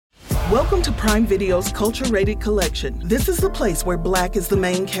Welcome to Prime Video's Culture-Rated Collection. This is the place where Black is the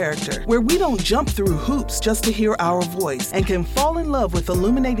main character, where we don't jump through hoops just to hear our voice, and can fall in love with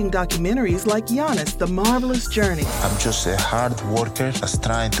illuminating documentaries like Giannis, The Marvelous Journey. I'm just a hard worker that's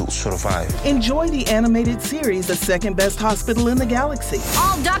trying to survive. Enjoy the animated series, The Second Best Hospital in the Galaxy.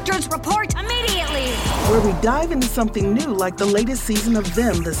 All doctors report immediately! Where we dive into something new like the latest season of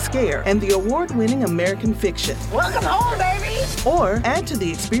Them, The Scare, and the award-winning American Fiction. Welcome home, baby! Or add to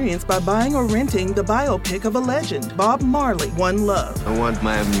the experience by buying or renting the biopic of a legend, Bob Marley, One Love. I want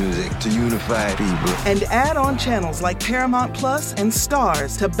my music to unify people. And add on channels like Paramount Plus and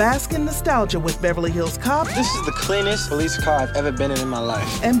Stars to bask in nostalgia with Beverly Hills Cop. This is the cleanest police car I've ever been in my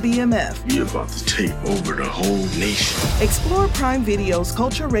life. And BMF. We're about to take over the whole nation. Explore Prime Video's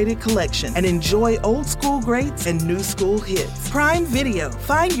Culture-Rated Collection and enjoy old school greats and new school hits. Prime Video.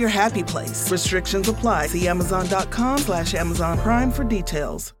 Find your happy place. Restrictions apply. See Amazon.com/Amazon Prime for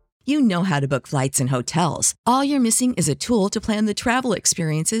details. You know how to book flights and hotels. All you're missing is a tool to plan the travel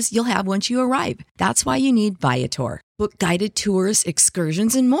experiences you'll have once you arrive. That's why you need Viator. Book guided tours,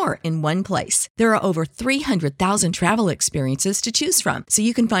 excursions, and more in one place. There are over 300,000 travel experiences to choose from, so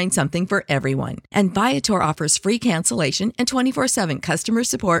you can find something for everyone. And Viator offers free cancellation and 24/7 customer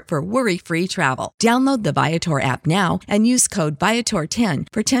support for worry-free travel. Download the Viator app now and use code Viator10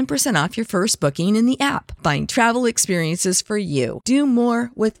 for 10% off your first booking in the app. Find travel experiences for you. Do more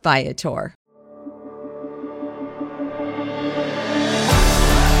with Viator.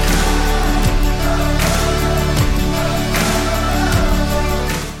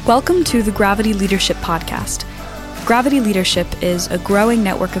 Welcome to the Gravity Leadership Podcast. Gravity Leadership is a growing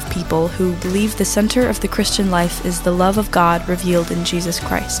network of people who believe the center of the Christian life is the love of God revealed in Jesus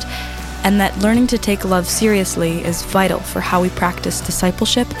Christ, and that learning to take love seriously is vital for how we practice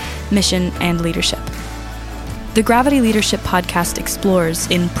discipleship, mission, and leadership. The Gravity Leadership Podcast explores,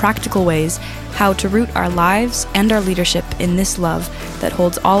 in practical ways, how to root our lives and our leadership in this love that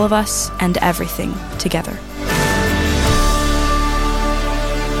holds all of us and everything together.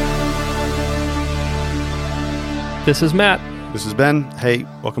 This is Matt. This is Ben. Hey,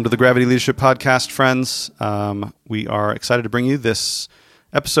 welcome to the Gravity Leadership Podcast, friends. We are excited to bring you this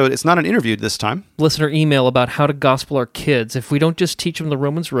episode. It's not an interview this time. Listener email about how to gospel our kids. If we don't just teach them the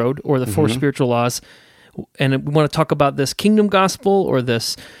Romans Road or the four spiritual laws, and we want to talk about this kingdom gospel or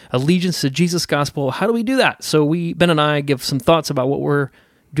this allegiance to Jesus gospel, how do we do that? So Ben and I give some thoughts about what we're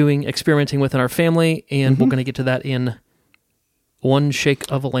doing, experimenting with in our family, and we're going to get to that in one shake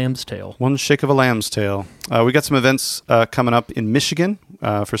of a lamb's tail. One shake of a lamb's tail. We got some events coming up in Michigan.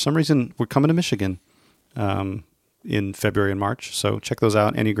 For some reason, we're coming to Michigan in February and March. So check those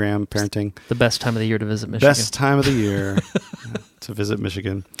out. Enneagram, parenting. The best time of the year to visit Michigan. Best time of the year to visit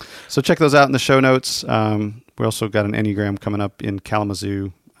Michigan. So check those out in the show notes. We also got an Enneagram coming up in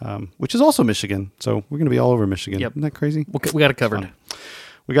Kalamazoo, which is also Michigan. So we're going to be all over Michigan. Yep. Isn't that crazy? We got it covered. Fun.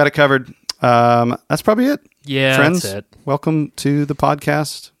 We got it covered. That's probably it. Yeah, friends, that's it. Welcome to the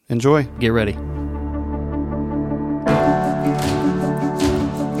podcast. Enjoy. Get ready.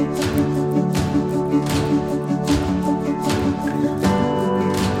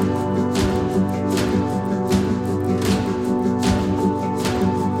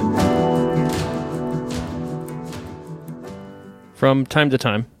 From time to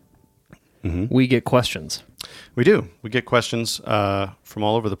time, we get questions. We do. We get questions from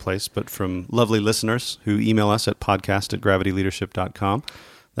all over the place, but from lovely listeners who email us at podcast@gravityleadership.com.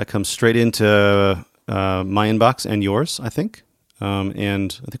 That comes straight into my inbox and yours, I think.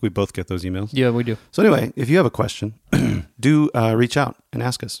 And I think we both get those emails. Yeah, we do. So anyway, if you have a question, do reach out and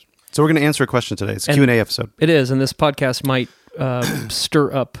ask us. So we're going to answer a question today. It's a Q&A episode. It is, and this podcast might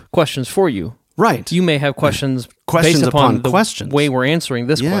stir up questions for you. Right. You may have questions based upon the questions. way we're answering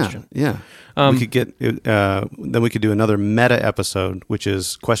this question. Yeah. We could get then we could do another meta episode, which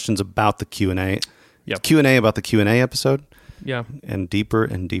is questions about the Q&A. Yep. Q&A about the Q&A episode. Yeah. And deeper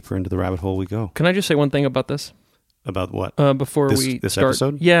into the rabbit hole we go. Can I just say one thing about this? About what? Before this start,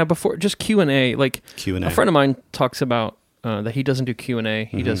 episode? Yeah, before just Q&A. Like Q&A. A friend of mine talks about that he doesn't do Q&A.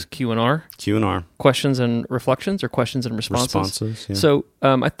 He does Q&R. Q&R. Questions and reflections or questions and responses. Yeah. So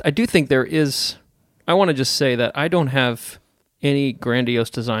I do think there is... I want to just say that I don't have any grandiose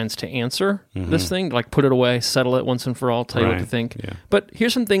designs to answer this thing, like put it away, settle it once and for all, tell you what to think. Yeah. But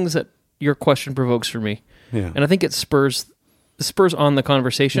here's some things that your question provokes for me. Yeah. And I think it spurs on the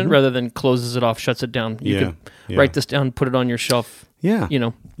conversation rather than closes it off, shuts it down. You could write this down, put it on your shelf. Yeah. You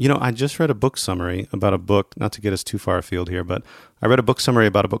know, I just read a book summary about a book, not to get us too far afield here, but I read a book summary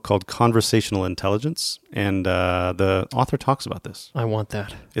about a book called Conversational Intelligence, and the author talks about this. I want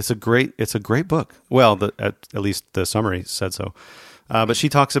that. It's a great book. Well, at least the summary said so. But she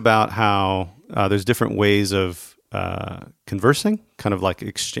talks about how there's different ways of conversing, kind of like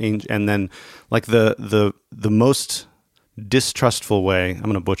exchange, and then like the most distrustful way, I'm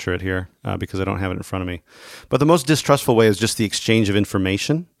going to butcher it here because I don't have it in front of me, but the most distrustful way is just the exchange of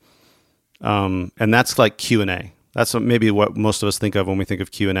information, and that's like Q&A. That's maybe what most of us think of when we think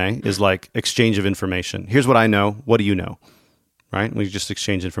of Q&A, is like exchange of information. Here's what I know. What do you know? Right? We just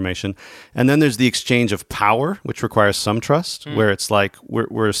exchange information. And then there's the exchange of power, which requires some trust, where it's like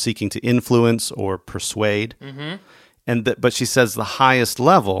we're seeking to influence or persuade. But she says the highest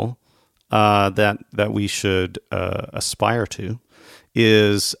level that we should aspire to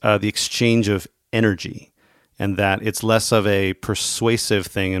is the exchange of energy, and that it's less of a persuasive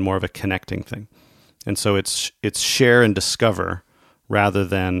thing and more of a connecting thing. And so it's share and discover rather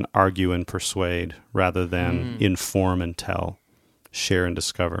than argue and persuade, rather than inform and tell. Share and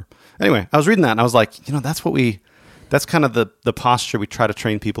discover. Anyway, I was reading that and I was like, that's kind of the posture we try to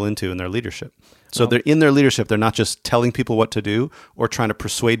train people into in their leadership. So they're in their leadership, they're not just telling people what to do or trying to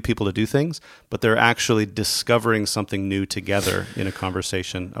persuade people to do things, but they're actually discovering something new together in a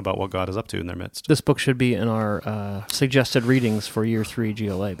conversation about what God is up to in their midst. This book should be in our suggested readings for year 3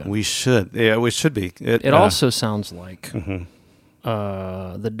 GLA. Ben. We should. Yeah, we should be. It also sounds like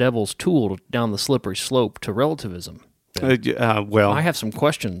the devil's tool down the slippery slope to relativism. Well, I have some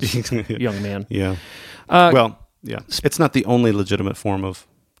questions, young man. Yeah. It's not the only legitimate form of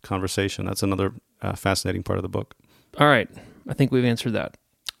conversation. That's another fascinating part of the book. All right. I think we've answered that.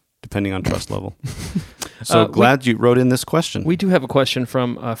 Depending on trust level. So glad you wrote in this question. We do have a question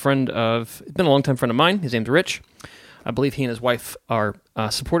from a friend it's been a long-time friend of mine. His name's Rich. I believe he and his wife are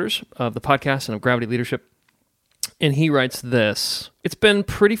supporters of the podcast and of Gravity Leadership. And he writes this: "It's been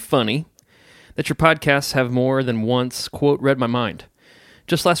pretty funny that your podcasts have more than once, quote, read my mind.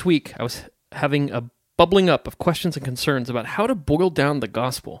 Just last week, I was having a bubbling up of questions and concerns about how to boil down the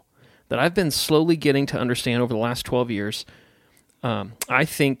gospel that I've been slowly getting to understand over the last 12 years. I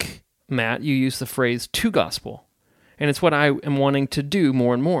think, Matt, you use the phrase to gospel, and it's what I am wanting to do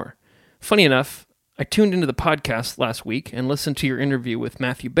more and more. Funny enough, I tuned into the podcast last week and listened to your interview with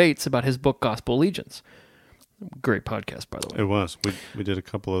Matthew Bates about his book, Gospel Allegiance." Great podcast, by the way. It was. We did a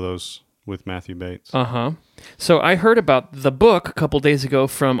couple of those with Matthew Bates. So I heard about the book a couple days ago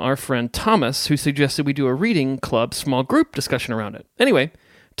from our friend Thomas, who suggested we do a reading club small group discussion around it. Anyway,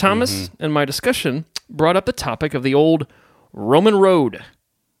 Thomas and my discussion brought up the topic of the old Roman road.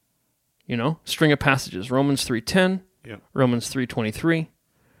 String of passages. Romans 3:10, Romans 3:23,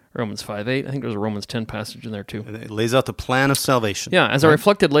 Romans 5:8. I think there's a Romans 10 passage in there too. And it lays out the plan of salvation. Yeah, as I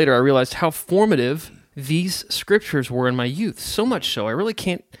reflected later, I realized how formative these scriptures were in my youth. So much so, I really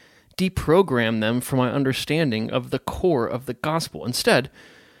can't deprogram them from my understanding of the core of the gospel. Instead,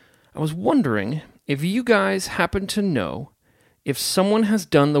 I was wondering if you guys happen to know if someone has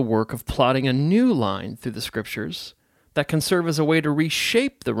done the work of plotting a new line through the scriptures that can serve as a way to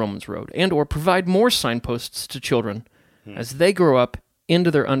reshape the Romans road and or provide more signposts to children as they grow up into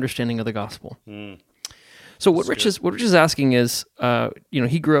their understanding of the gospel. So what Rich is asking is,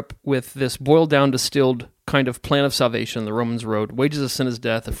 he grew up with this boiled down, distilled kind of plan of salvation, the Romans road. Wages of sin is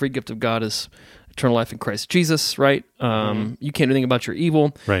death. The free gift of God is eternal life in Christ Jesus, right? You can't do anything about your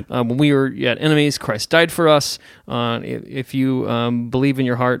evil. Right. When we were yet enemies, Christ died for us. If you believe in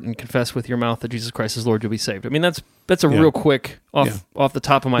your heart and confess with your mouth that Jesus Christ is Lord, you'll be saved. I mean, that's a real quick off the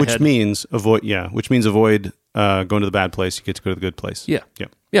top of my head. Which means avoid going to the bad place. You get to go to the good place.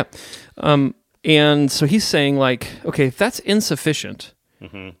 Yeah. And so he's saying, like, okay, if that's insufficient,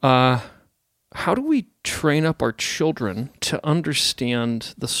 how do we train up our children to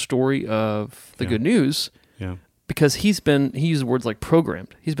understand the story of the good news? Yeah. Because he used words like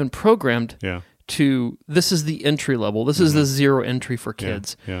programmed. He's been programmed to, this is the entry level. This is the zero entry for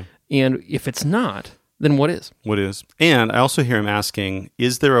kids. Yeah. And if it's not, then what is? What is? And I also hear him asking,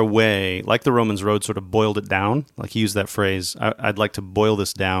 is there a way, like the Romans road sort of boiled it down? Like he used that phrase, I'd like to boil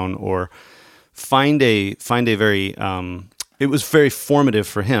this down, or find a very, it was very formative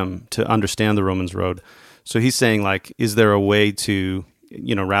for him to understand the Romans road. So he's saying, like, is there a way to,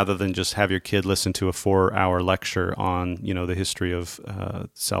 rather than just have your kid listen to a 4-hour lecture on, the history of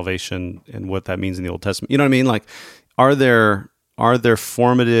salvation and what that means in the Old Testament? You know what I mean? Like, are there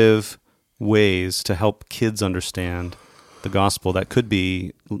formative ways to help kids understand the gospel that could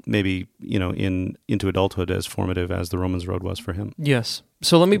be maybe, into adulthood as formative as the Romans road was for him? Yes.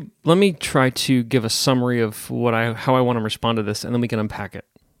 So let me try to give a summary of how I want to respond to this, and then we can unpack it.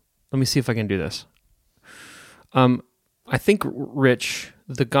 Let me see if I can do this. I think, Rich,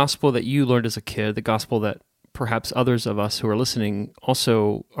 the gospel that you learned as a kid, the gospel that perhaps others of us who are listening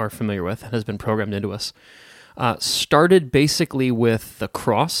also are familiar with, has been programmed into us. started basically with the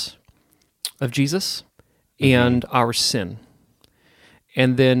cross of Jesus and our sin,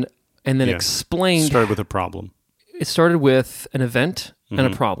 and then explained. Started with a problem. It started with an event and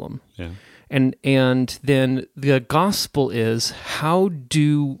a problem. Yeah. And then the gospel is how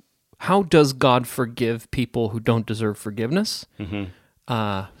does God forgive people who don't deserve forgiveness?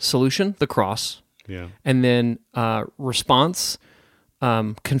 Solution, the cross. Yeah. And then response,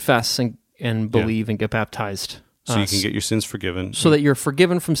 confess and believe and get baptized. So you can get your sins forgiven. So that you're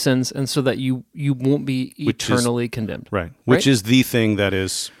forgiven from sins and so that you won't be eternally condemned. Right. Which is the thing that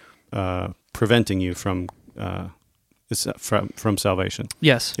is preventing you from salvation.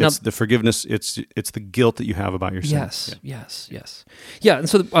 Yes. It's the forgiveness, it's the guilt that you have about your sins. Yes. Yeah, and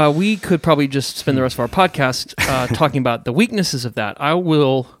so we could probably just spend the rest of our podcast talking about the weaknesses of that. I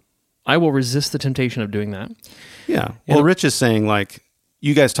will resist the temptation of doing that. Yeah. Well, Rich is saying, like,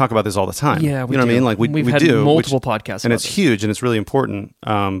 you guys talk about this all the time. Yeah, we you know do. what I mean? Like We've had do multiple podcasts, and it's huge and it's really important.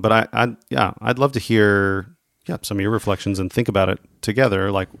 But I'd love to hear some of your reflections and think about it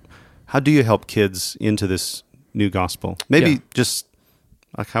together. Like, how do you help kids into this new gospel? Maybe just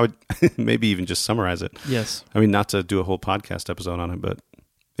like maybe even just summarize it. Yes. I mean, not to do a whole podcast episode on it, but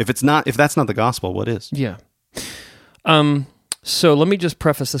if that's not the gospel, what is? Yeah. So let me just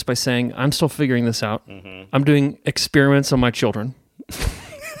preface this by saying I'm still figuring this out. I'm doing experiments on my children.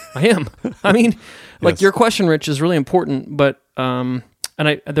 I am. I mean, like your question, Rich, is really important, but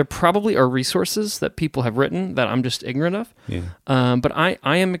there probably are resources that people have written that I'm just ignorant of. Yeah. But I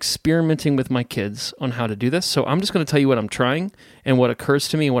am experimenting with my kids on how to do this. So I'm just going to tell you what I'm trying and what occurs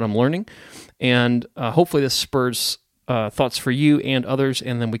to me and what I'm learning. And hopefully this spurs thoughts for you and others,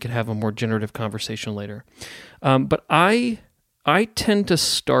 and then we could have a more generative conversation later. But I tend to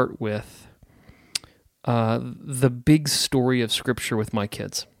start with the big story of Scripture with my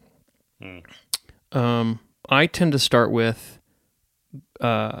kids. I tend to start with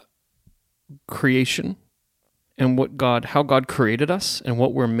creation and how God created us and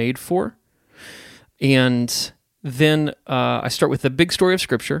what we're made for. And then I start with the big story of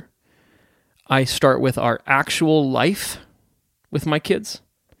Scripture. I start with our actual life with my kids.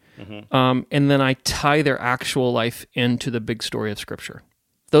 And then I tie their actual life into the big story of Scripture.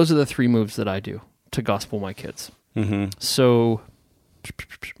 Those are the three moves that I do to gospel my kids. So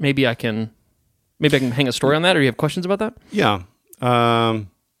maybe I can hang a story on that, or you have questions about that? Yeah. I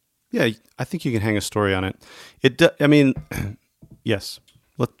think you can hang a story on it. I mean, yes.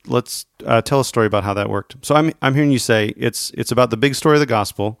 Let's tell a story about how that worked. So I'm hearing you say it's about the big story of the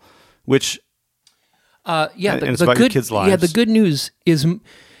gospel, which and it's about your kids' lives. Yeah, the good news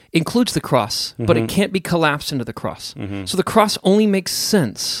includes the cross, but it can't be collapsed into the cross. So the cross only makes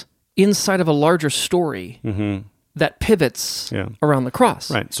sense inside of a larger story that pivots around the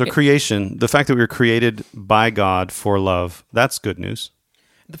cross. Right. So creation, the fact that we were created by God for love, that's good news.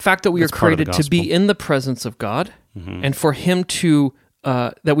 The fact that we are created to be in the presence of God and for Him to,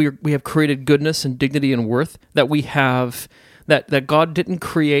 that we have created goodness and dignity and worth, that we have, that God didn't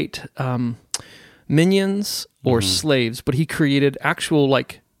create minions or slaves, but He created actual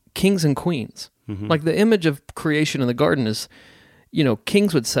like kings and queens. Like the image of creation in the garden is,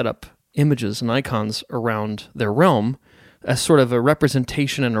 kings would set up images and icons around their realm as sort of a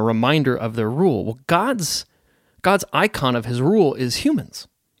representation and a reminder of their rule. Well, God's icon of His rule is humans,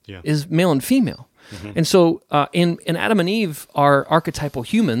 is male and female. And so in Adam and Eve are archetypal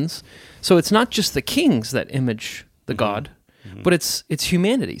humans, so it's not just the kings that image the God, but it's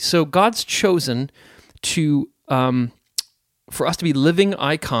humanity. So God's chosen to for us to be living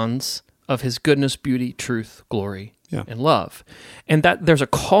icons of His goodness, beauty, truth, glory, and love. And that there's a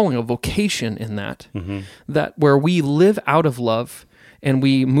calling, a vocation in that, that where we live out of love and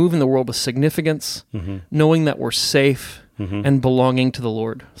we move in the world with significance, knowing that we're safe and belonging to the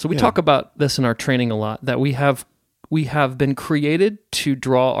Lord. So we talk about this in our training a lot, that we have been created to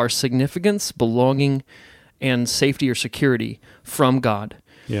draw our significance, belonging, and safety or security from God.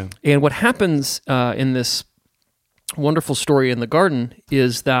 Yeah. And what happens in this wonderful story in the garden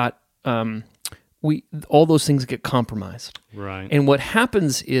is that all those things get compromised. Right. And what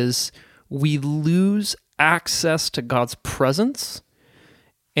happens is we lose access to God's presence,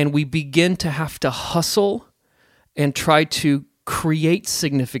 and we begin to have to hustle and try to create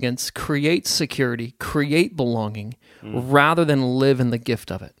significance, create security, create belonging, rather than live in the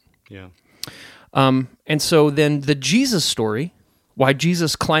gift of it. Yeah. And so then the Jesus story, why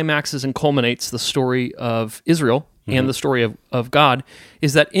Jesus climaxes and culminates the story of Israel and the story of God,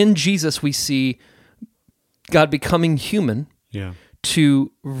 is that in Jesus we see God becoming human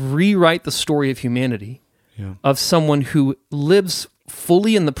to rewrite the story of humanity of someone who lives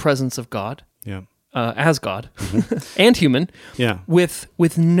fully in the presence of God as God and human, Yeah. with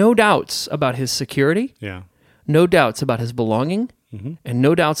no doubts about his security, Yeah. no doubts about his belonging, and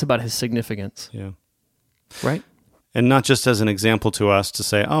no doubts about his significance. Yeah. Right? And not just as an example to us to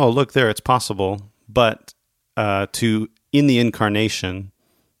say, oh, look there, it's possible, but to, in the incarnation,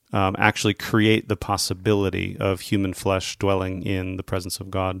 actually create the possibility of human flesh dwelling in the presence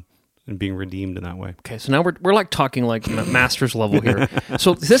of God and being redeemed in that way. Okay, so now we're like talking like master's level here.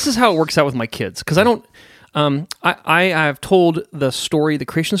 So this is how it works out with my kids, because I don't. I have told the story, the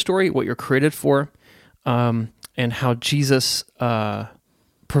creation story, what you're created for, and how Jesus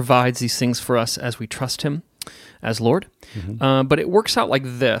provides these things for us as we trust Him as Lord. But it works out like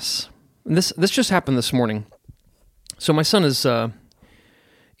this. And this just happened this morning. So my son is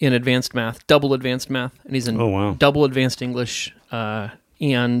in advanced math, double advanced math, and he's in double advanced English.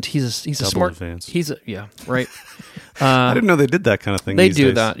 And he's a smart. Advanced. Right. I didn't know they did that kind of thing. They these do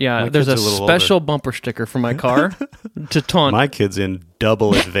days. that. Yeah, My there's a kids are little special older. bumper sticker for my car to taunt. My kid's in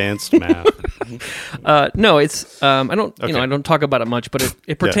double advanced math. No, it's I don't Okay. I don't talk about it much, but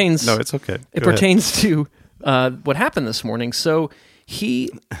it pertains. No, it's okay. It Go ahead. pertains to what happened this morning. So he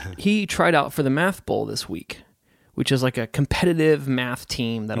tried out for the math bowl this week, which is like a competitive math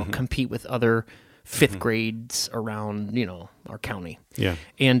team that'll compete with other fifth grades around our county. Yeah.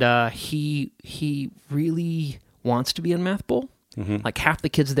 And he really wants to be in math bowl. Like half the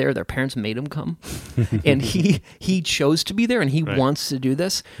kids there, their parents made him come, and he chose to be there, and he wants to do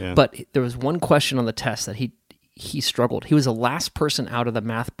this. Yeah. But there was one question on the test that he struggled. He was the last person out of the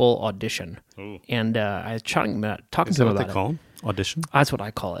math bowl audition, and I was talking to him Is that about what they call them? Audition? That's what I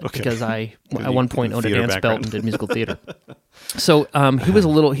call it, Okay. because I Because at you- one point owned a theater dance background. belt and did musical theater. So he was a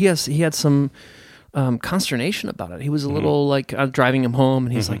little. He had some consternation about it. He was a little like, I'm driving him home,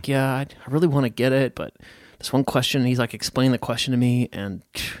 and he's like, "Yeah, I really want to get it, but this one question." He's like explaining the question to me, and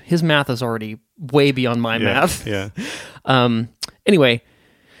his math is already way beyond my math. Yeah. Anyway,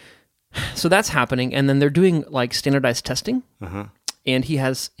 so that's happening, and then they're doing like standardized testing. And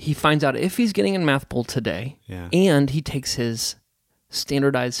he finds out if he's getting in math bowl today, and he takes his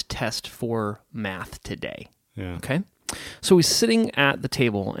standardized test for math today. Yeah. Okay, so he's sitting at the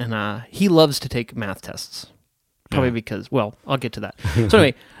table, and he loves to take math tests, probably because, well, I'll get to that. So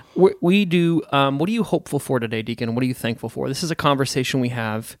anyway, we do. What are you hopeful for today, Deacon? What are you thankful for? This is a conversation we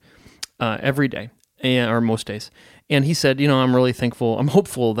have every day, or most days. And he said, I'm really thankful. I'm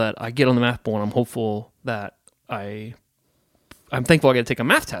hopeful that I get on the math bowl, and I'm hopeful that I'm thankful I got to take a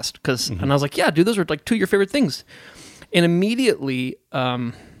math test, and I was like, yeah, dude, those are like two of your favorite things. And immediately,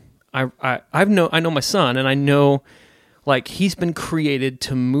 I know my son, and I know like he's been created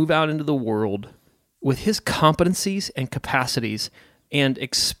to move out into the world with his competencies and capacities and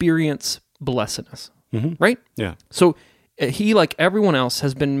experience blessedness, right? Yeah. So he, like everyone else,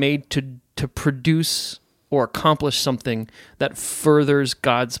 has been made to produce or accomplish something that furthers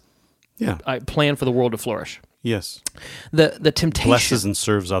God's plan for the world to flourish. Yes. The temptation Blesses and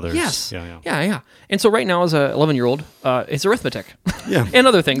serves others. Yes. Yeah. And so right now, as a 11-year-old, it's arithmetic. Yeah. And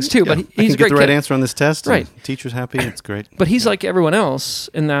other things too. Yeah. But I he's can a great get the right kid. answer on this test. Right. And teacher's happy. It's great. But he's like everyone else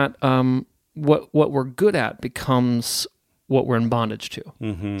in that what we're good at becomes what we're in bondage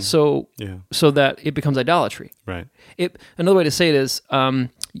to. So that it becomes idolatry. Right. Another way to say it is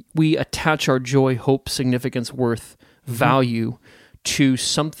we attach our joy, hope, significance, worth, value to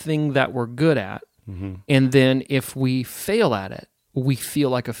something that we're good at. And then if we fail at it, we feel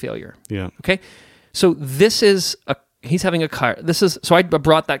like a failure. Yeah. Okay. So he's having so I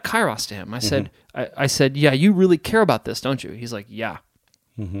brought that kairos to him. I said, yeah, you really care about this, don't you? He's like, yeah.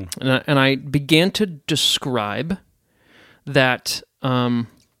 And I began to describe that,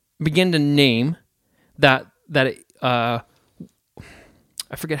 begin to name that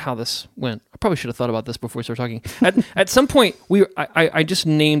I forget how this went. I probably should have thought about this before we started talking. At some point, I just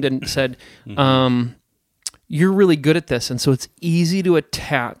named and said, you're really good at this, and so it's easy to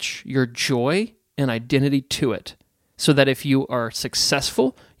attach your joy and identity to it, so that if you are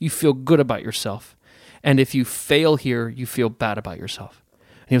successful, you feel good about yourself, and if you fail here, you feel bad about yourself.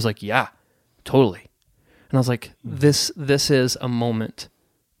 And he was like, yeah, totally. And I was like, this is a moment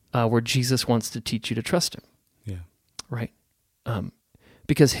where Jesus wants to teach you to trust him. Yeah. Right.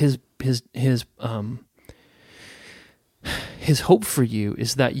 Because his hope for you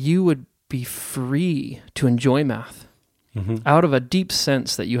is that you would be free to enjoy math out of a deep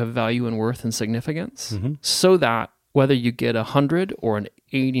sense that you have value and worth and significance, so that whether you get 100 or an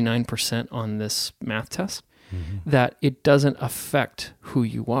 89% on this math test, that it doesn't affect who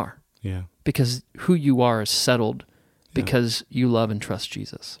you are. Yeah. Because who you are is settled because you love and trust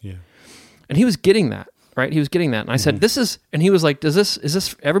Jesus. Yeah. And he was getting that. right? He was getting that. And I said, and he was like, is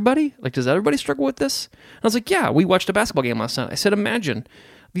this everybody? Like, does everybody struggle with this? And I was like, yeah, we watched a basketball game last night. I said, imagine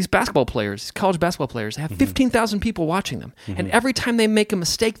these basketball players, these college basketball players, they have 15,000 people watching them. And every time they make a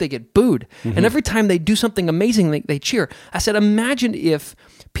mistake, they get booed. And every time they do something amazing, they cheer. I said, imagine if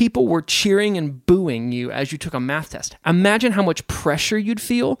people were cheering and booing you as you took a math test. Imagine how much pressure you'd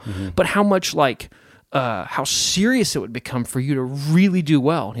feel, but how much how serious it would become for you to really do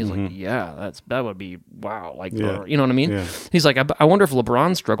well. And he's like, yeah, that would be, wow. Like, you know what I mean? Yeah. He's like, I wonder if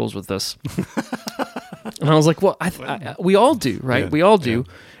LeBron struggles with this. And I was like, well, we all do, right? We all do.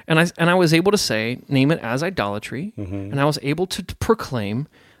 Yeah. And I was able to say, name it as idolatry. And I was able to proclaim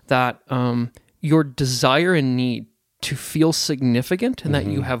that your desire and need to feel significant and that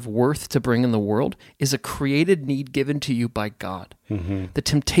you have worth to bring in the world is a created need given to you by God. The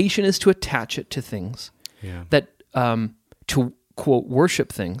temptation is to attach it to things that, to quote,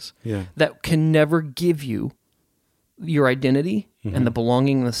 worship things that can never give you your identity and the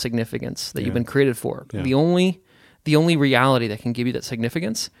belonging and the significance that you've been created for. The only reality that can give you that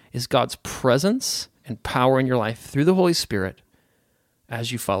significance is God's presence and power in your life through the Holy Spirit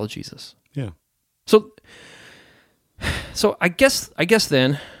as you follow Jesus. Yeah. So I guess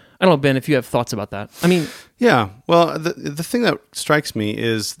then, I don't know, Ben, if you have thoughts about that. I mean, yeah. Well, the thing that strikes me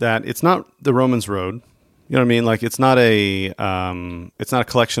is that it's not the Romans Road. You know what I mean? Like, it's not a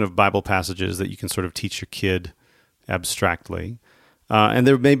collection of Bible passages that you can sort of teach your kid abstractly. And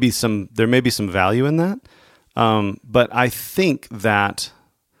there may be some value in that. But I think that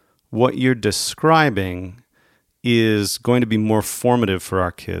what you're describing is going to be more formative for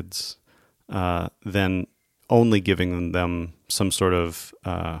our kids than only giving them some sort of,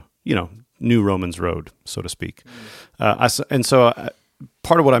 new Romans Road, so to speak. So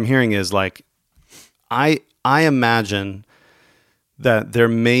part of what I'm hearing is like, I imagine that there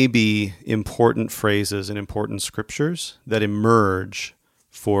may be important phrases and important scriptures that emerge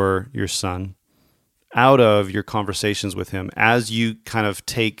for your son out of your conversations with him as you kind of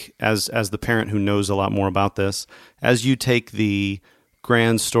take, as the parent who knows a lot more about this, as you take the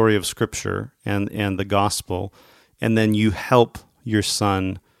grand story of Scripture and the gospel, and then you help your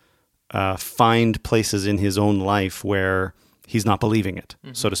son find places in his own life where he's not believing it,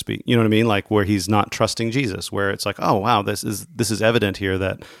 so to speak. You know what I mean? Like where he's not trusting Jesus, where it's like, oh wow, this is evident here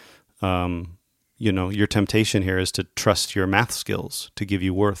that your temptation here is to trust your math skills to give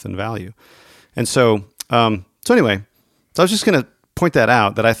you worth and value. And so anyway, so I was just going to point that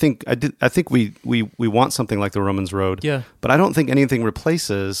out, that I think we want something like the Romans Road. Yeah. But I don't think anything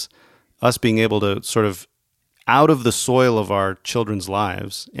replaces us being able to sort of, out of the soil of our children's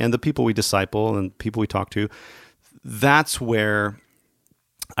lives and the people we disciple and people we talk to, that's where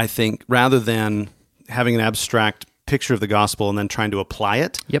I think, rather than having an abstract picture of the gospel and then trying to apply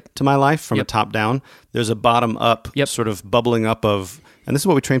it to my life from a top down, there's a bottom up sort of bubbling up of, and this is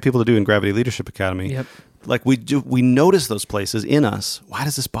what we train people to do in Gravity Leadership Academy. Like we notice those places in us. Why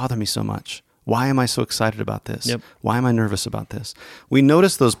does this bother me so much? Why am I so excited about this? Why am I nervous about this? We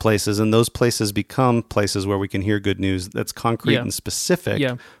notice those places, and those places become places where we can hear good news that's concrete and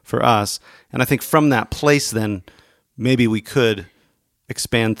specific for us. And I think from that place, then maybe we could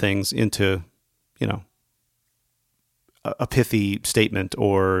expand things into, a pithy statement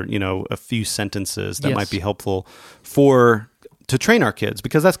or, a few sentences that might be helpful to train our kids,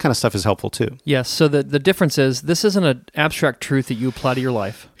 because that kind of stuff is helpful too. Yes. So the difference is, this isn't an abstract truth that you apply to your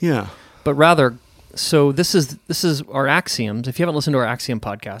life. Yeah. But rather, so this is our axioms. If you haven't listened to our axiom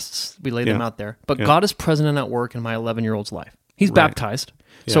podcasts, we lay them out there. But God is present and at work in my 11-year-old's life. He's baptized.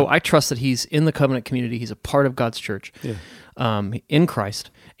 Yeah. So I trust that he's in the covenant community. He's a part of God's church in Christ.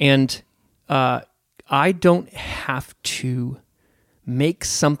 And I don't have to make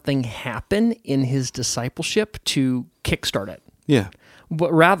something happen in his discipleship to kickstart it. Yeah.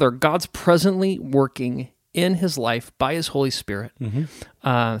 But rather, God's presently working in his life by his Holy Spirit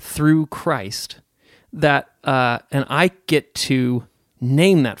through Christ, that and I get to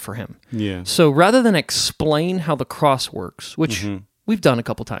name that for him. Yeah. So rather than explain how the cross works, which we've done a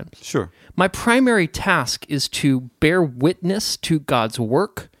couple times, sure, my primary task is to bear witness to God's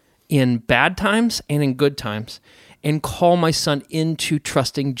work in bad times and in good times, and call my son into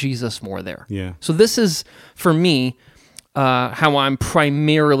trusting Jesus more there. Yeah. So this is, for me, how I'm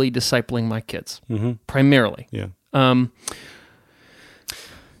primarily discipling my kids. Primarily. Yeah.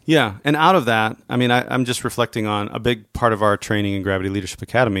 Yeah, and out of that, I mean, I'm just reflecting on a big part of our training in Gravity Leadership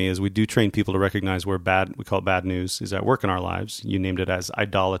Academy is we do train people to recognize where we call it bad news, is at work in our lives. You named it as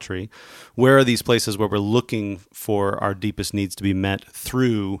idolatry. Where are these places where we're looking for our deepest needs to be met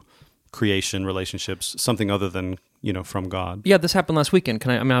through creation, relationships, something other than from God. Yeah, this happened last weekend.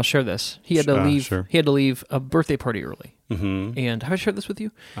 I'll share this. He had to leave. Sure. He had to leave a birthday party early. Mm-hmm. And have I shared this with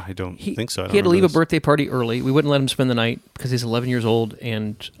you? I don't think so. He had to leave a birthday party early. We wouldn't let him spend the night because he's 11 years old,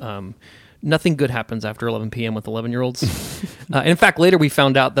 and nothing good happens after 11 p.m. with 11-year-olds. And in fact, later we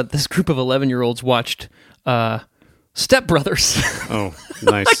found out that this group of 11-year-olds watched Step Brothers. Oh,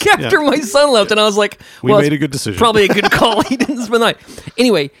 nice. Like after my son left, and I was like, we made a good decision. Probably a good call. He didn't spend the night.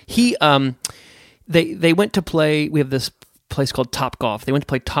 Anyway, they went to play. We have this place called Top Golf. They went to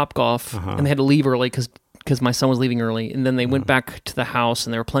play Top Golf, and they had to leave early because my son was leaving early. And then they went back to the house,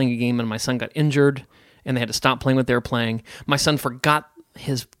 and they were playing a game, and my son got injured, and they had to stop playing what they were playing. My son forgot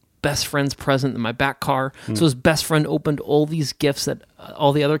his best friend's present in my back car. So his best friend opened all these gifts that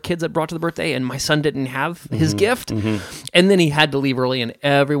all the other kids had brought to the birthday, and my son didn't have his gift. And then he had to leave early, and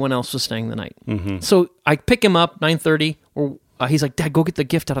everyone else was staying the night. So I pick him up 9:30, or he's like, "Dad, go get the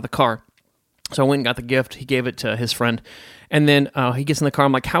gift out of the car." So I went and got the gift. He gave it to his friend. And then he gets in the car.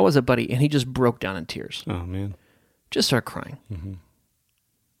 I'm like, "How was it, buddy?" And he just broke down in tears. Oh, man. Just started crying.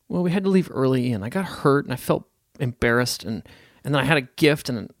 Well, we had to leave early, and I got hurt, and I felt embarrassed. And then I had a gift,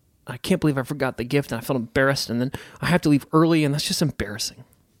 and I can't believe I forgot the gift, and I felt embarrassed. And then I have to leave early, and that's just embarrassing.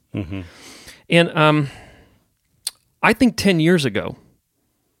 And I think 10 years ago,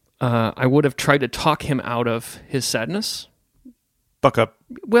 I would have tried to talk him out of his sadness. Buck up.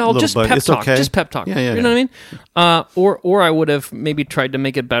 Well, just bud. pep It's talk. okay. Just pep talk. Yeah, you know what I mean? Or I would have maybe tried to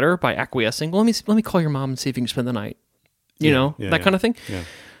make it better by acquiescing. Well, let me call your mom and see if you can spend the night. That kind of thing. Yeah.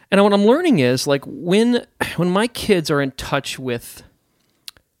 And what I'm learning is like when my kids are in touch with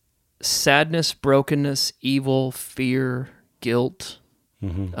sadness, brokenness, evil, fear, guilt,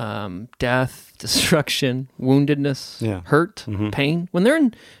 death, destruction, woundedness, hurt, pain, when they're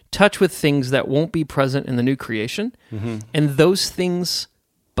in touch with things that won't be present in the new creation, and those things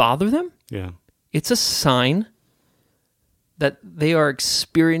bother them, it's a sign that they are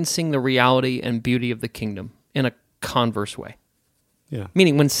experiencing the reality and beauty of the kingdom in a converse way. Yeah.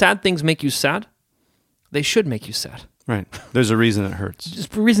 Meaning, when sad things make you sad, they should make you sad. Right. There's a reason it hurts.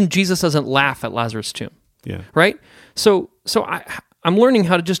 Just the reason Jesus doesn't laugh at Lazarus' tomb. Yeah. Right? So I'm learning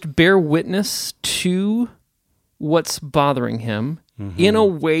how to just bear witness to what's bothering him in a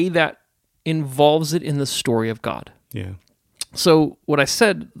way that involves it in the story of God. Yeah. So what I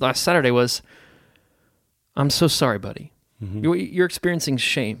said last Saturday was, I'm so sorry, buddy. You're experiencing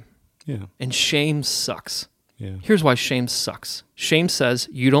shame. Yeah. And shame sucks. Yeah. Here's why shame sucks. Shame says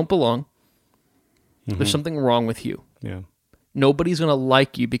you don't belong. There's something wrong with you. Yeah. Nobody's going to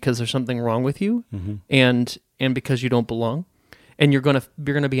like you because there's something wrong with you, and because you don't belong, and you're going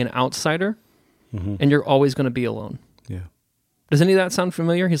to be an outsider, and you're always going to be alone. Yeah. Does any of that sound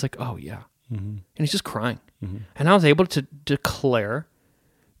familiar? He's like, "Oh yeah," and he's just crying. And I was able to declare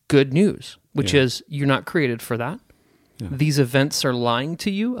good news, which is you're not created for that. Yeah. These events are lying to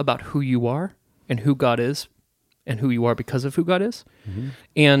you about who you are and who God is, and who you are because of who God is.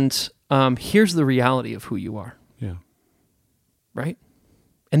 And here's the reality of who you are. Yeah. Right?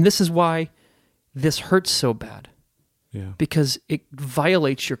 And this is why this hurts so bad. Yeah. Because it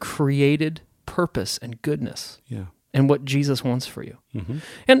violates your created purpose and goodness. Yeah. And what Jesus wants for you.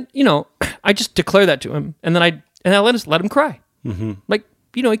 And, I just declare that to him, and then I let him cry. Like,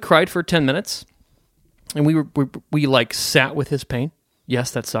 he cried for 10 minutes, and we like sat with his pain.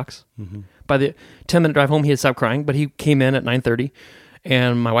 Yes, that sucks. By the 10-minute drive home, he had stopped crying, but he came in at 9:30,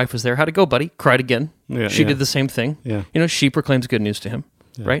 and my wife was there. How'd it go, buddy? Cried again. Yeah, she did the same thing. Yeah. She proclaims good news to him,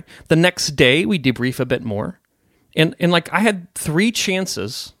 right? The next day, we debrief a bit more. And like, I had 3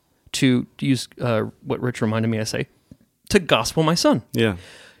 chances to use what Rich reminded me to say, to gospel my son. Yeah.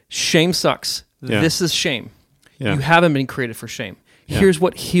 Shame sucks. Yeah. This is shame. Yeah. You haven't been created for shame. Here's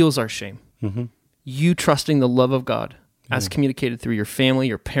what heals our shame. You trusting the love of God as communicated through your family,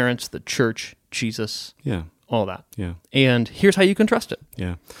 your parents, the church, Jesus, all that. Yeah. And here's how you can trust it.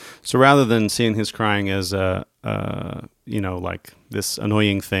 Yeah. So rather than seeing his crying as like this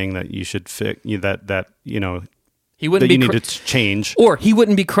annoying thing that you should fix, he wouldn't that you need to change, or he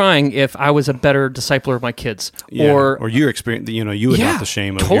wouldn't be crying if I was a better discipler of my kids, or your experience. You would have the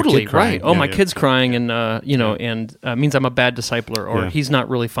shame of your kid crying. Right. Oh, my kid's crying, and and means I'm a bad discipler, or he's not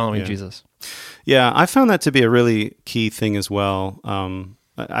really following Jesus. Yeah, I found that to be a really key thing as well.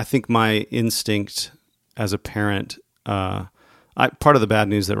 I think my instinct as a parent, part of the bad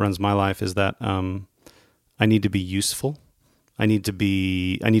news that runs my life is that I need to be useful. I need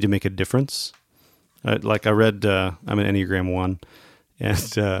to make a difference. Like I read, I'm an Enneagram 1,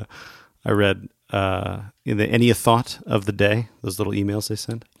 and I read in the Ennea Thought of the Day, those little emails they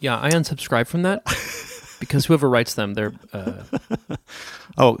send. Yeah, I unsubscribed from that because whoever writes them, they're...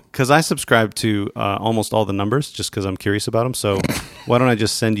 Oh, because I subscribe to almost all the numbers just because I'm curious about them. So why don't I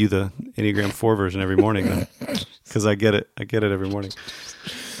just send you the Enneagram 4 version every morning then? Because I get it every morning.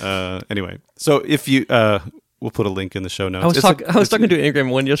 Anyway, so if you... we'll put a link in the show notes. I was talking to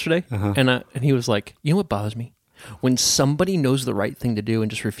Enneagram 1 yesterday, and he was like, you know what bothers me? When somebody knows the right thing to do and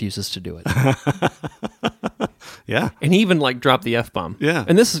just refuses to do it. Yeah. And he even dropped the F-bomb. Yeah.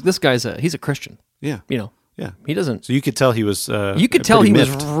 And this guy's he's a Christian. Yeah. Yeah. He doesn't. So you could tell he was you could tell he was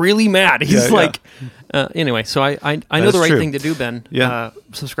really mad. He's anyway, so I know the right thing to do, Ben. Yeah.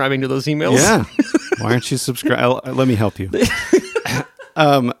 Subscribing to those emails. Yeah. Why aren't you subscribed? Let me help you.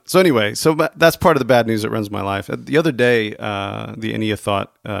 So anyway, that's part of the bad news that runs my life. The other day, the Ennea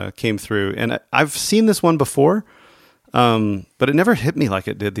thought came through, and I've seen this one before, but it never hit me like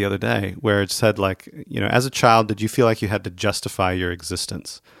it did the other day, where it said, as a child, did you feel like you had to justify your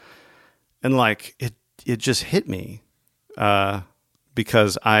existence? And it just hit me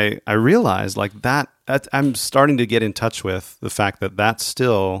because I realized that I'm starting to get in touch with the fact that that's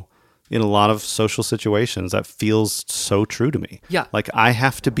still... in a lot of social situations, that feels so true to me. Yeah. I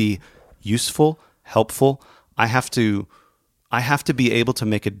have to be useful, helpful. I have to be able to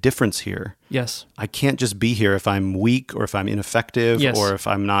make a difference here. Yes. I can't just be here if I'm weak or if I'm ineffective or if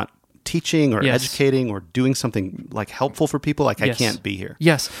I'm not teaching or educating or doing something helpful for people. I can't be here.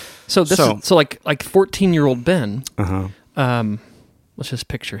 Yes. So this is 14-year-old Ben. Let's just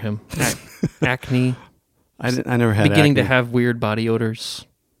picture him. Acne. I never had beginning acne. to have weird body odors.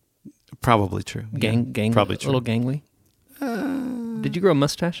 Probably true. Gang, probably true. A little gangly. Did you grow a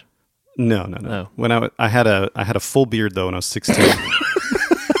mustache? No. Oh. When I had a full beard though when I was 16.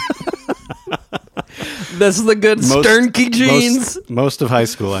 That's the good Sternke genes. Most of high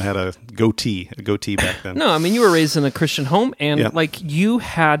school, I had a goatee back then. No, I mean you were raised in a Christian home, and you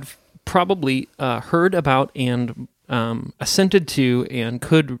had probably heard about and assented to and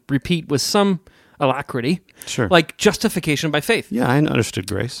could repeat with some alacrity. Sure. Justification by faith. Yeah, I understood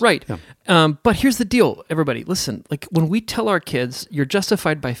grace. Right. Yeah. But here's the deal, everybody. Listen, when we tell our kids you're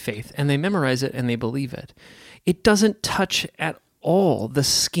justified by faith and they memorize it and they believe it, it doesn't touch at all the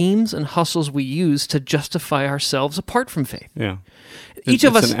schemes and hustles we use to justify ourselves apart from faith. Yeah. Each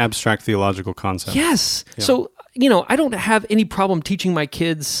of us... It's an abstract theological concept. Yes. Yeah. So, I don't have any problem teaching my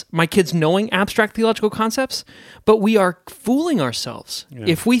kids knowing abstract theological concepts, but we are fooling ourselves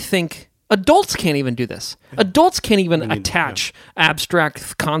if we think... Adults can't even do this. Adults can't even attach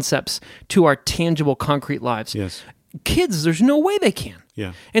abstract concepts to our tangible, concrete lives. Yes. Kids, there's no way they can.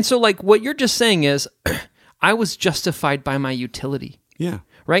 Yeah. And so, what you're just saying is, I was justified by my utility. Yeah.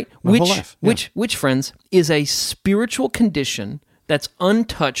 Right? My whole life. Yeah. Which, friends, is a spiritual condition that's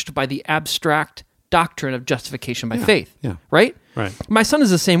untouched by the abstract doctrine of justification by faith. Yeah. Right? Right. My son is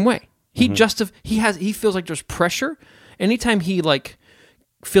the same way. He feels like there's pressure. Anytime he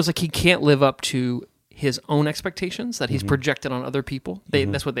feels like he can't live up to his own expectations that he's projected on other people.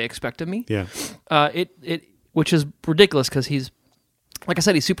 That's what they expect of me. Yeah. Which is ridiculous because he's, like I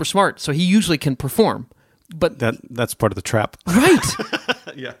said, he's super smart, so he usually can perform. But that's part of the trap. Right.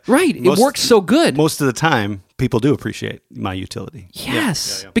 Yeah. Right. It works so good. Most of the time, people do appreciate my utility.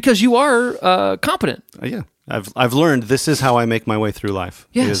 Yes. Yeah. Because you are competent. Yeah. I've learned this is how I make my way through life.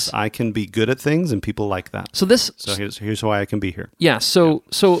 Yes. Is I can be good at things and people like that. So here's why I can be here. Yeah. So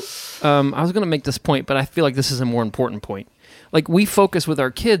I was going to make this point, but I feel like this is a more important point. We focus with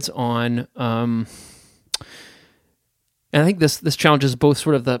our kids on, and I think this challenges both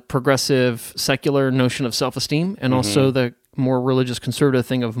sort of the progressive secular notion of self-esteem and also the more religious conservative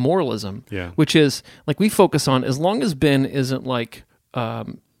thing of moralism. Yeah. Which is we focus on, as long as Ben isn't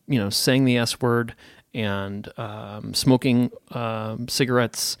saying the S word and smoking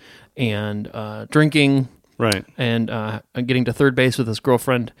cigarettes and drinking, right, and getting to third base with his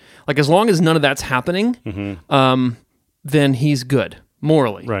girlfriend. As long as none of that's happening, then he's good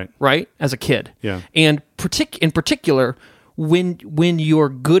morally, right, as a kid. Yeah, and in particular, when you're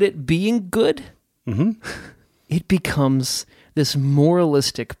good at being good, it becomes this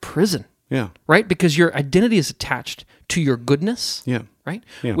moralistic prison. Yeah, right, because your identity is attached to your goodness. Yeah. Right?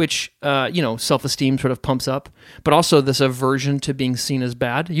 Yeah. Which, self-esteem sort of pumps up, but also this aversion to being seen as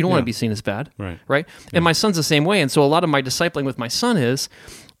bad. You don't want to be seen as bad. Right. Right? Yeah. And my son's the same way. And so a lot of my discipling with my son is,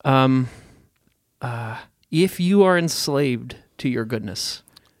 if you are enslaved to your goodness,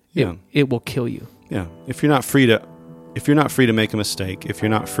 it will kill you. Yeah. If you're not free to make a mistake, if you're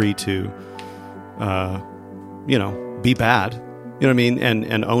not free to, be bad, you know what I mean,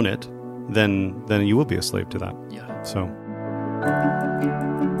 and own it, then you will be a slave to that. Yeah. So.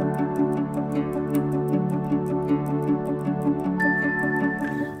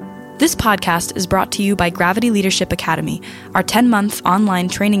 This podcast is brought to you by Gravity Leadership Academy, our 10-month online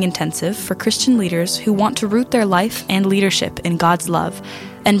training intensive for Christian leaders who want to root their life and leadership in God's love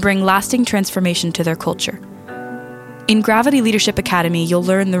and bring lasting transformation to their culture. In Gravity Leadership Academy, you'll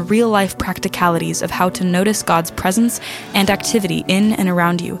learn the real-life practicalities of how to notice God's presence and activity in and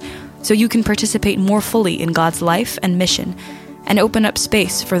around you, so you can participate more fully in God's life and mission, and open up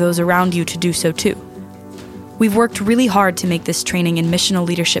space for those around you to do so too. We've worked really hard to make this training in missional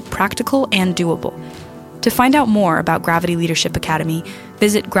leadership practical and doable. To find out more about Gravity Leadership Academy,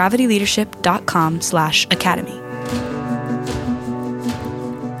 visit gravityleadership.com/academy.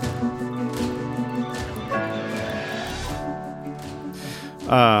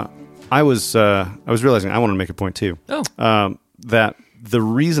 I was realizing I wanted to make a point too. That the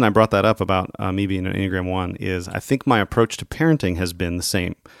reason I brought that up about me being an Enneagram 1 is I think my approach to parenting has been the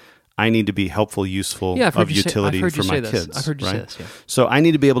same. I need to be helpful, useful, of utility for my kids. I've heard you say this, yeah. So I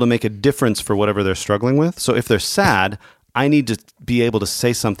need to be able to make a difference for whatever they're struggling with. So if they're sad, I need to be able to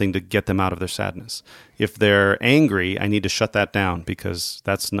say something to get them out of their sadness. If they're angry, I need to shut that down because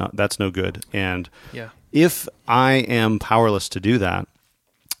that's no good. And if I am powerless to do that,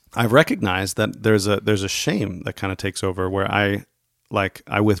 I recognize that there's a shame that kind of takes over where I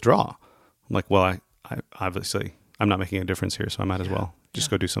withdraw. I'm like, well, I obviously I'm not making a difference here, so I might as well just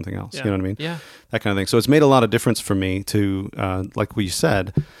go do something else. You know what I mean? Yeah. That kind of thing. So it's made a lot of difference for me to, like what you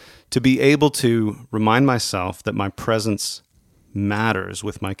said, to be able to remind myself that my presence matters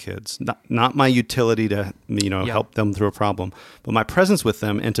with my kids, not my utility to help them through a problem, but my presence with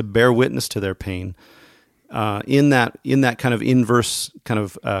them and to bear witness to their pain. In that kind of inverse, kind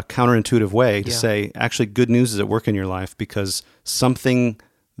of counterintuitive way to say, actually, good news is at work in your life because something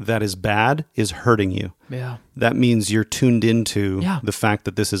that is bad is hurting you. Yeah. That means you're tuned into the fact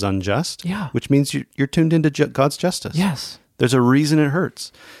that this is unjust, which means you're tuned into God's justice. Yes. There's a reason it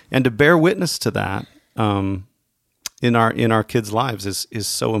hurts. And to bear witness to that in our kids' lives is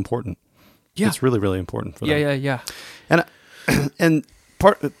so important. Yeah. It's really, really important for them. Yeah. And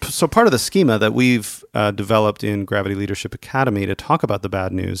part of the schema that we've developed in Gravity Leadership Academy to talk about the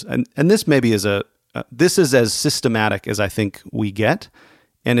bad news, and this maybe is this is as systematic as I think we get,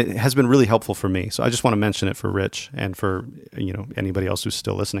 and it has been really helpful for me. So I just want to mention it for Rich and for anybody else who's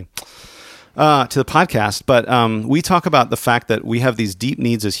still listening to the podcast. But we talk about the fact that we have these deep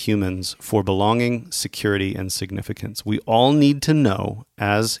needs as humans for belonging, security, and significance. We all need to know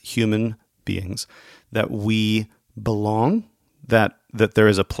as human beings that we belong, that there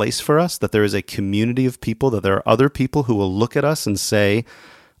is a place for us, that there is a community of people, that there are other people who will look at us and say,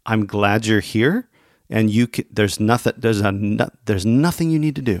 "I'm glad you're here." And there's nothing you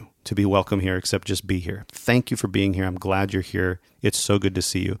need to do to be welcome here except just be here. Thank you for being here. I'm glad you're here. It's so good to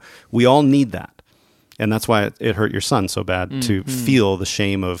see you. We all need that. And that's why it hurt your son so bad to feel the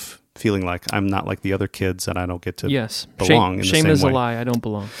shame of feeling like I'm not like the other kids and I don't get to belong in the same way. Shame is a lie. I don't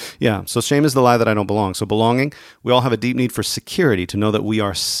belong. Yeah. So shame is the lie that I don't belong. So belonging, we all have a deep need for security, to know that we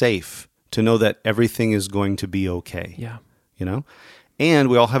are safe, to know that everything is going to be okay. Yeah. And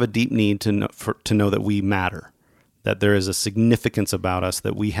we all have a deep need to know that we matter, that there is a significance about us,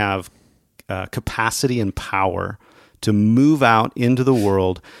 that we have capacity and power to move out into the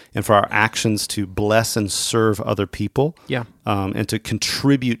world and for our actions to bless and serve other people, and to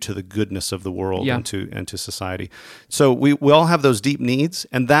contribute to the goodness of the world and to society. So we all have those deep needs,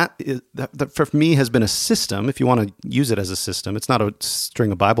 and that for me has been a system. If you want to use it as a system, it's not a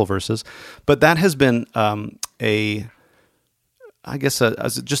string of Bible verses, but that has been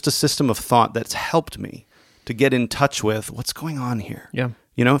just a system of thought that's helped me to get in touch with what's going on here. Yeah.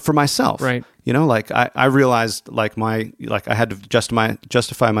 For myself. Right. I realized I had to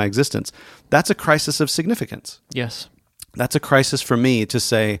justify my existence. That's a crisis of significance. Yes. That's a crisis for me to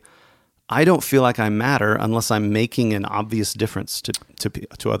say, I don't feel like I matter unless I'm making an obvious difference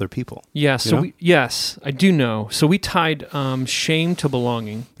to other people. Yeah. So yes, I do know. So we tied shame to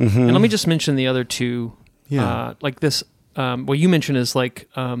belonging. Mm-hmm. And let me just mention the other two. Yeah. This. What you mentioned is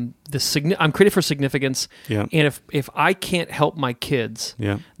I'm created for significance, and if I can't help my kids,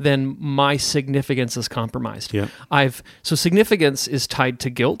 then my significance is compromised. Yeah. So significance is tied to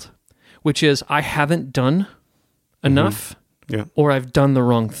guilt, which is I haven't done enough, or I've done the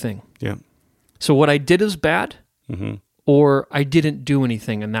wrong thing. Yeah. So what I did is bad, or I didn't do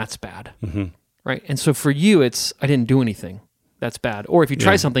anything, and that's bad. Mm-hmm. Right. And so for you, it's I didn't do anything, that's bad. Or if you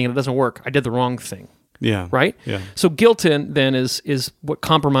try something and it doesn't work, I did the wrong thing. Yeah. Right? Yeah. So guilt then is what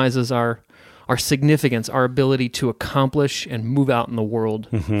compromises our significance, our ability to accomplish and move out in the world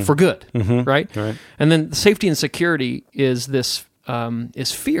for good. Mm-hmm. Right? And then safety and security is this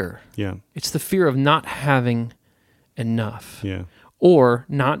is fear. Yeah. It's the fear of not having enough. Yeah. Or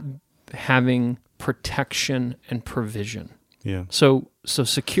not having protection and provision. Yeah. So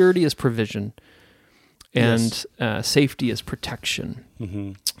security is provision, and safety is protection.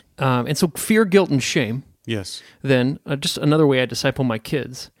 Mm-hmm. And so fear, guilt, and shame. Yes. Then just another way I disciple my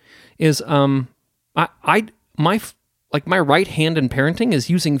kids is my right hand in parenting is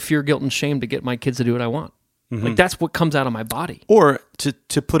using fear, guilt, and shame to get my kids to do what I want. Mm-hmm. Like that's what comes out of my body. Or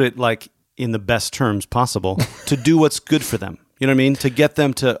to put it like in the best terms possible, to do what's good for them. You know what I mean? To get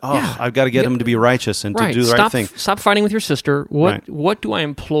them to, I've got to get them to be righteous and to do the right thing. Stop fighting with your sister. What do I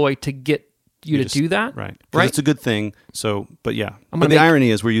employ to get you to do that? Right. Right. It's a good thing. So, but yeah. But the irony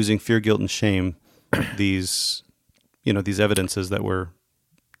is we're using fear, guilt, and shame, these evidences that we're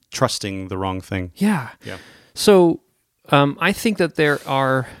trusting the wrong thing. Yeah. Yeah. So I think that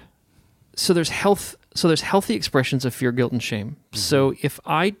there's healthy expressions of fear, guilt, and shame. Mm-hmm. So if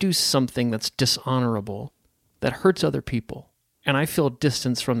I do something that's dishonorable, that hurts other people, and I feel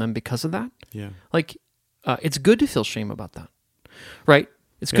distance from them because of that, like it's good to feel shame about that, right?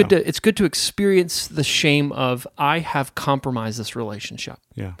 It's good to experience the shame of I have compromised this relationship.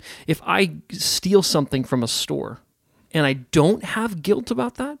 Yeah. If I steal something from a store and I don't have guilt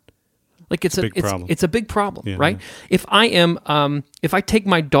about that, like it's a big problem, right? Yeah. If I take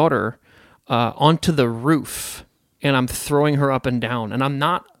my daughter onto the roof and I'm throwing her up and down, and I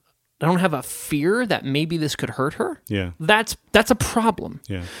don't have a fear that maybe this could hurt her. Yeah, that's a problem.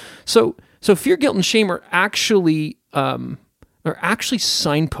 Yeah. So fear, guilt, and shame are actually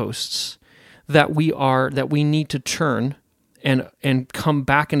signposts that we need to turn and come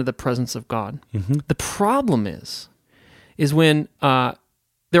back into the presence of God. Mm-hmm. The problem is when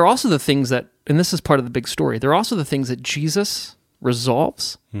there are also the things that, and this is part of the big story, there are also the things that Jesus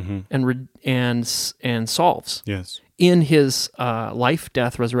resolves and solves. Yes. In his life,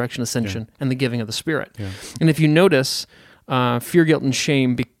 death, resurrection, ascension, and the giving of the Spirit. Yeah. And if you notice, fear, guilt, and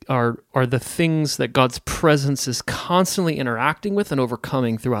shame are the things that God's presence is constantly interacting with and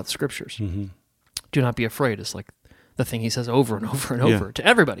overcoming throughout the Scriptures. Mm-hmm. Do not be afraid is like the thing he says over and over and over to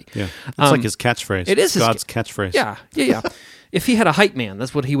everybody. Yeah. It's like his catchphrase. It is God's catchphrase. Yeah. If he had a hype man,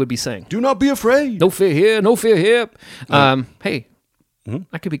 that's what he would be saying. Do not be afraid. No fear here, no fear here. Hey,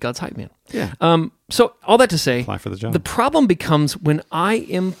 I could be God's hype man. Yeah. So all that to say, apply for the job. The problem becomes when I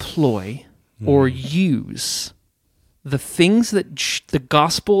employ or use the things that the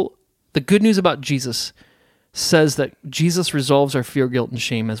gospel, the good news about Jesus, says that Jesus resolves our fear, guilt, and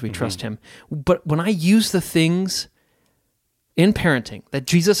shame as we trust him. But when I use the things in parenting that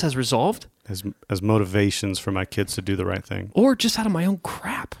Jesus has resolved, as motivations for my kids to do the right thing, or just out of my own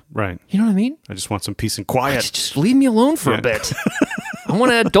crap, right? You know what I mean? I just want some peace and quiet. Just leave me alone for a bit. I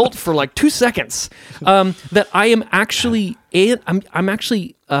want to adult for like 2 seconds. That I am actually, I'm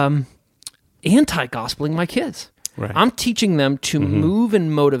actually anti-gospeling my kids. Right. I'm teaching them to move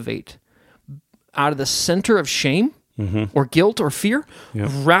and motivate out of the center of shame or guilt or fear,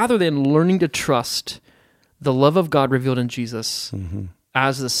 rather than learning to trust the love of God revealed in Jesus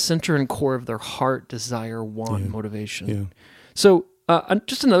as the center and core of their heart, desire, want, motivation. Yeah. So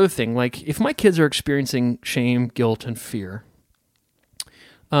just another thing, like if my kids are experiencing shame, guilt, and fear,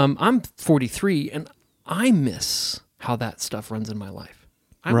 I'm 43 and I miss how that stuff runs in my life.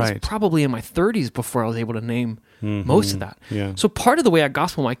 I was probably in my 30s before I was able to name most of that. Yeah. So part of the way I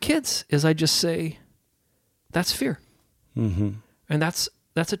gospel my kids is I just say, that's fear. And that's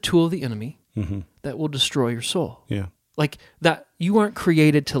a tool of the enemy that will destroy your soul. Yeah. Like that, you aren't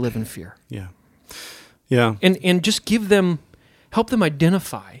created to live in fear. Yeah. Yeah. And just help them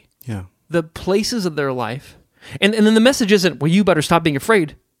identify the places of their life. And then the message isn't, well, you better stop being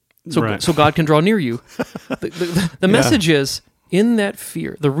afraid so God can draw near you. The message is, in that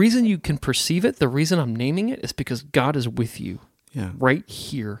fear, the reason you can perceive it, the reason I'm naming it, is because God is with you right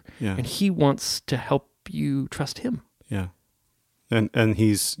here. Yeah. And he wants to help you trust him. Yeah. And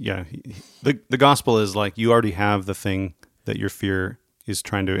he's, the gospel is like, you already have the thing that your fear is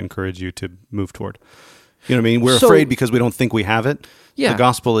trying to encourage you to move toward. You know what I mean? We're afraid because we don't think we have it. Yeah. The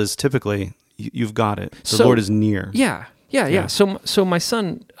gospel is typically, you've got it. The Lord is near. Yeah. So my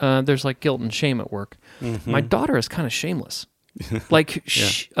son, there's like guilt and shame at work. My daughter is kind of shameless. Like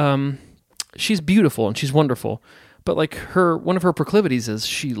she's beautiful and she's wonderful, but like one of her proclivities is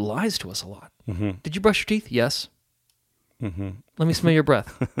she lies to us a lot. Did you brush your teeth? Yes. Let me smell your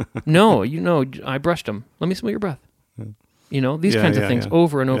breath. No, I brushed them. Let me smell your breath. These kinds of things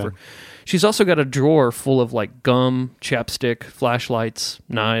over and over. She's also got a drawer full of like gum, chapstick, flashlights,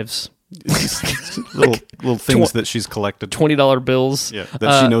 knives. little things that she's collected. $20 bills. Yeah,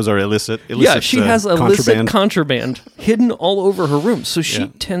 that she knows are illicit. She has illicit contraband hidden all over her room. So she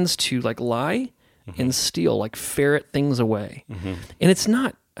tends to like lie and steal, like ferret things away. And it's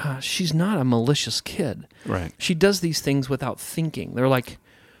not she's not a malicious kid. Right. She does these things without thinking. They're like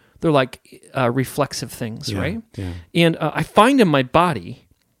reflexive things, right? Yeah. And I find in my body,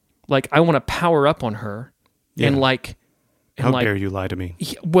 like I want to power up on her, and how dare you lie to me?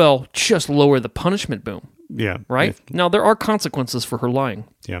 Well, just lower the punishment boom. Yeah. Right? Now, there are consequences for her lying.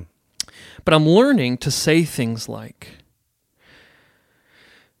 Yeah. But I'm learning to say things like,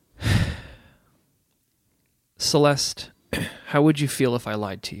 Celeste, how would you feel if I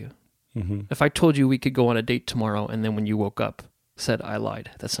lied to you? Mm-hmm. If I told you we could go on a date tomorrow and then when you woke up said I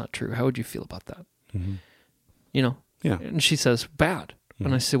lied, that's not true. How would you feel about that? Mm-hmm. You know? Yeah. And she says, bad. Mm-hmm.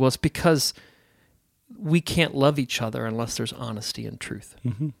 And I say, well, it's because we can't love each other unless there's honesty and truth,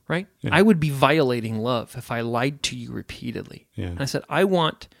 right? Yeah. I would be violating love if I lied to you repeatedly. Yeah. And I said,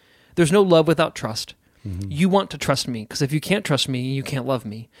 there's no love without trust. Mm-hmm. You want to trust me, because if you can't trust me, you can't love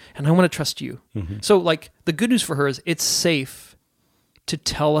me. And I want to trust you. Mm-hmm. So like the good news for her is it's safe to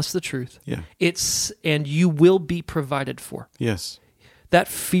tell us the truth. Yeah. And you will be provided for. Yes. That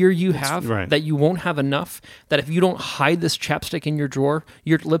fear you have right. that you won't have enough, that if you don't hide this chapstick in your drawer,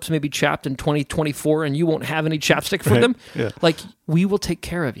 your lips may be chapped in 2024 and you won't have any chapstick for them. Yeah. Like, we will take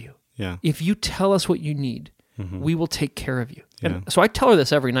care of you. Yeah. If you tell us what you need, we will take care of you. Yeah. And so I tell her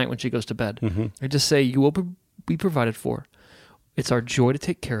this every night when she goes to bed. I just say, you will be provided for. It's our joy to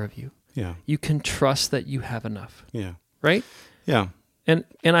take care of you. Yeah. You can trust that you have enough. Yeah. Right? Yeah. And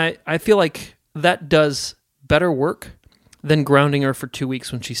I feel like that does better work than grounding her for 2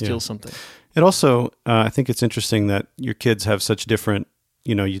 weeks when she steals something. It also, I think it's interesting that your kids have such different,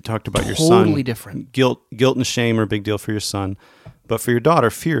 you talked about your son. Totally different. Guilt and shame are a big deal for your son. But for your daughter,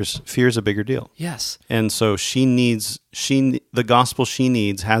 fear's a bigger deal. Yes. And so the gospel she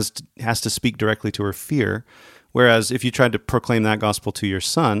needs has to speak directly to her fear. Whereas if you tried to proclaim that gospel to your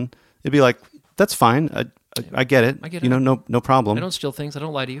son, it'd be like, that's fine. I get it. I get it. No problem. I don't steal things. I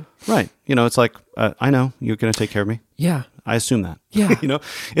don't lie to you. Right. It's like, I know you're going to take care of me. Yeah. I assume that. Yeah.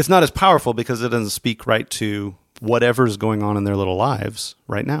 It's not as powerful because it doesn't speak right to whatever's going on in their little lives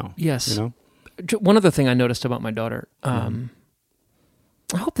right now. Yes. One other thing I noticed about my daughter,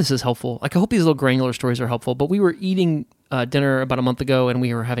 I hope this is helpful. Like, I hope these little granular stories are helpful, but we were eating dinner about a month ago and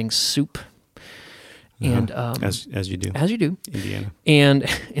we were having soup. And as you do. As you do. Indiana. And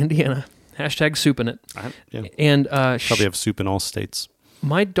Indiana. Hashtag soup in it. Yeah. And probably have soup in all states.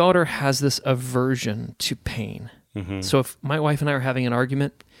 My daughter has this aversion to pain. Mm-hmm. So if my wife and I are having an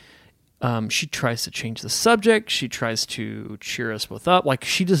argument, she tries to change the subject. She tries to cheer us both up. Like,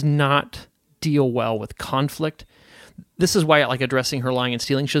 she does not deal well with conflict. This is why I like addressing her lying and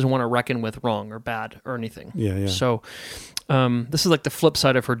stealing. She doesn't want to reckon with wrong or bad or anything. Yeah. So this is like the flip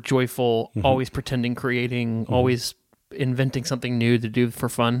side of her joyful, always pretending, creating, always inventing something new to do for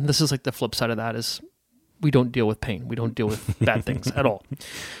fun. This is like the flip side of that is we don't deal with pain. We don't deal with bad things at all.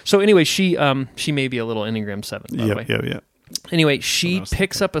 So anyway, she may be a little Enneagram 7, by the way. Yeah. Anyway, she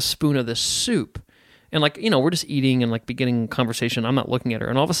picks up a spoon of this soup and we're just eating and beginning conversation. I'm not looking at her.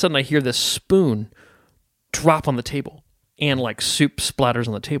 And all of a sudden I hear this spoon drop on the table and soup splatters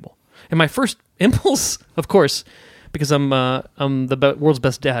on the table. And my first impulse, of course, because I'm the world's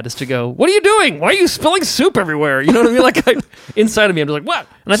best dad, is to go, what are you doing? Why are you spilling soup everywhere? You know what I mean? Inside of me, I'm just like, what?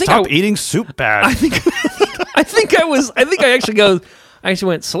 And I think Stop eating soup bad. I think I actually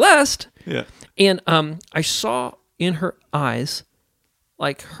went, Celeste. Yeah. And I saw in her eyes,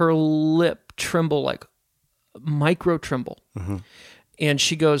 her lip tremble, micro tremble. Mm-hmm. And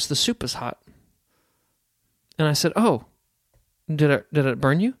she goes, the soup is hot. And I said, oh, did it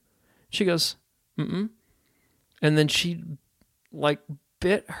burn you? She goes, mm-mm. And then she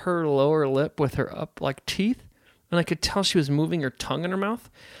bit her lower lip with her teeth, and I could tell she was moving her tongue in her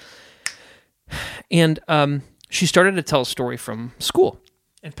mouth. And she started to tell a story from school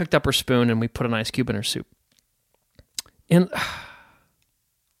and picked up her spoon and we put an ice cube in her soup. And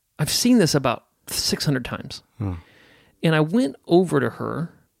I've seen this about 600 times. Hmm. And I went over to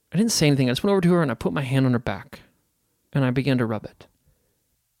her. I didn't say anything. I just went over to her and I put my hand on her back and I began to rub it.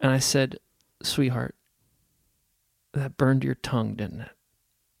 And I said, sweetheart, that burned your tongue, didn't it?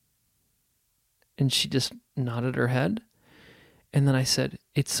 And she just nodded her head. And then I said,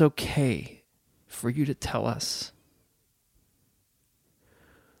 it's okay for you to tell us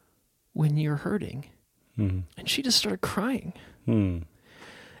when you're hurting. Mm. And she just started crying. Mm.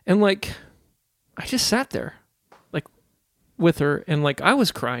 And I just sat there with her and I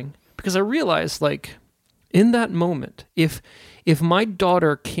was crying because I realized in that moment, if my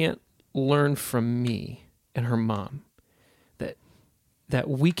daughter can't learn from me and her mom that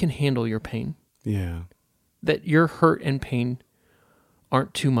we can handle your pain. Yeah. That your hurt and pain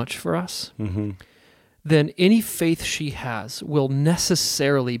aren't too much for us. Mm-hmm. then any faith she has will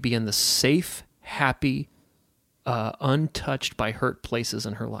necessarily be in the safe, happy, untouched by hurt places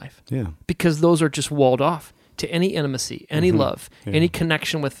in her life. Yeah. Because those are just walled off to any intimacy, any love, any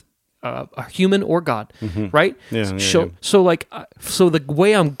connection with a human or God, right? Yeah, So the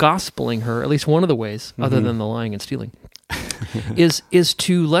way I'm gospeling her, at least one of the ways, other than the lying and stealing, is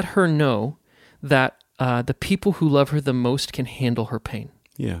to let her know that the people who love her the most can handle her pain.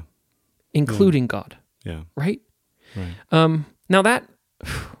 Yeah. Including God. Yeah. Right? Now that,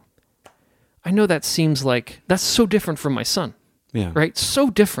 I know that seems like, that's so different from my son. Yeah. Right? So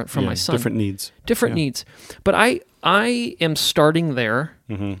different from my son. Different needs. Different needs. But I am starting there,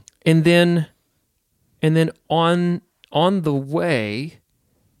 and then on the way,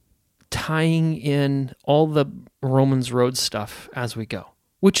 tying in all the Romans Road stuff as we go,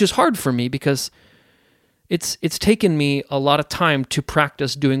 which is hard for me because it's taken me a lot of time to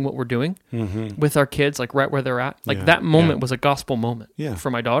practice doing what we're doing with our kids, like right where they're at. Like that moment was a gospel moment for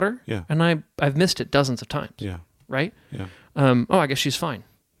my daughter, and I've missed it dozens of times. Yeah. Right? Yeah. Oh, I guess she's fine.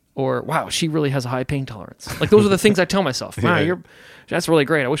 Or, wow, she really has a high pain tolerance. Like, those are the things I tell myself. Wow, that's really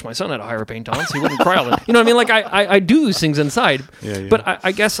great. I wish my son had a higher pain tolerance. He wouldn't cry all the time. You know what I mean? Like, I do those things inside. Yeah. But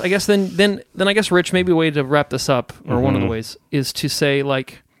I guess then I guess, Rich, maybe a way to wrap this up, or one of the ways, is to say,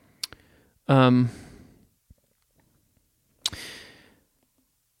 like, the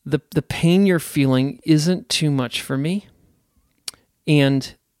pain you're feeling isn't too much for me.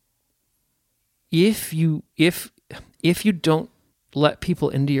 And if you don't let people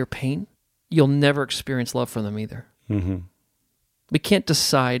into your pain, you'll never experience love from them either. We can't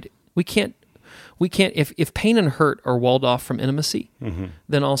decide. We can't. If pain and hurt are walled off from intimacy,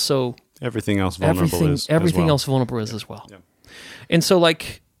 then also everything else vulnerable is everything else vulnerable is as well. Yeah. And so,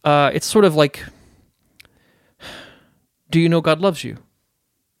 like, it's sort of like, do you know God loves you?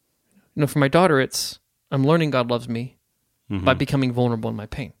 You know, for my daughter, it's I'm learning God loves me by becoming vulnerable in my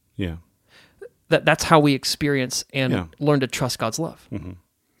pain. Yeah. That's how we experience and learn to trust God's love.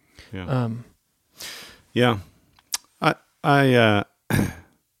 Yeah. I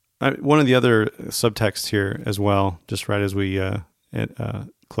one of the other subtexts here as well, just right as we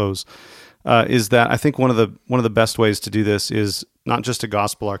close, is that I think one of the best ways to do this is not just to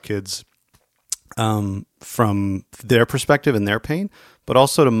gospel our kids from their perspective and their pain, but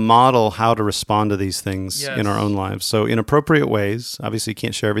also to model how to respond to these things in our own lives. So in appropriate ways, obviously you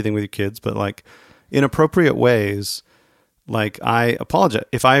can't share everything with your kids, but like in appropriate ways, like I apologize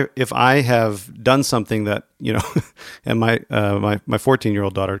if I have done something that, you know, and my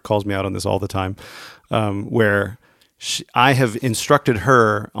 14-year-old daughter calls me out on this all the time, where I have instructed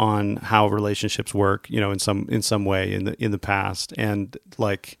her on how relationships work, you know, in some way in the past, and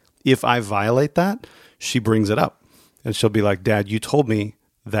like if I violate that, she brings it up. And she'll be like, Dad, you told me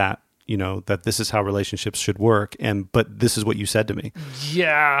that, you know, that this is how relationships should work, but this is what you said to me.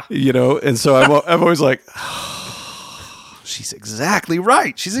 Yeah. You know, and so I'm always like, oh, she's exactly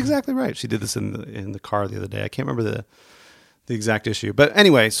right. She's exactly right. She did this in the car the other day. I can't remember the exact issue. But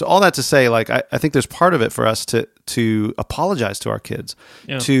anyway, so all that to say, like, I think there's part of it for us to apologize to our kids,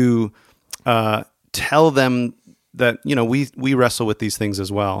 to tell them that, you know, we wrestle with these things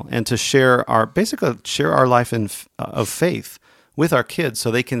as well, and to share our life of faith with our kids,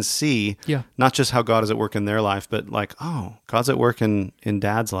 so they can see not just how God is at work in their life, but like, oh, God's at work in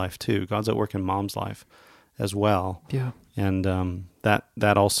Dad's life too. God's at work in Mom's life as well. Yeah, and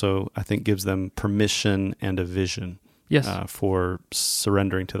that also, I think, gives them permission and a vision. Yes, for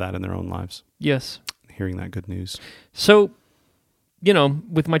surrendering to that in their own lives. Yes, hearing that good news. So, you know,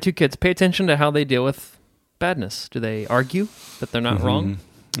 with my two kids, pay attention to how they deal with badness. Do they argue that they're not wrong?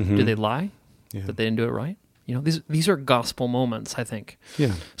 Do they lie that they didn't do it right? You know, these are gospel moments, I think.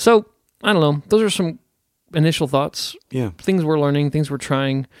 Yeah. So, I don't know. Those are some initial thoughts. Yeah. Things we're learning, things we're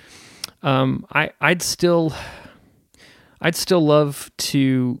trying. I'd still love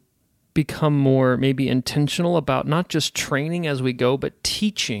to become more maybe intentional about not just training as we go, but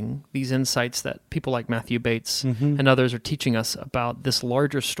teaching these insights that people like Matthew Bates and others are teaching us about this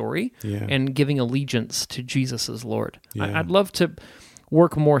larger story and giving allegiance to Jesus as Lord. Yeah. I'd love to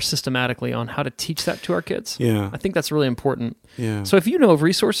work more systematically on how to teach that to our kids. Yeah. I think that's really important. Yeah. So if you know of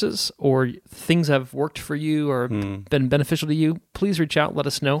resources or things have worked for you or been beneficial to you, please reach out, let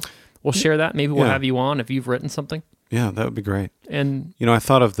us know. We'll share that. Maybe we'll have you on if you've written something. Yeah, that would be great. And you know, I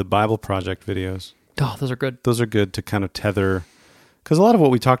thought of the Bible Project videos. Oh, those are good. Those are good to kind of tether, because a lot of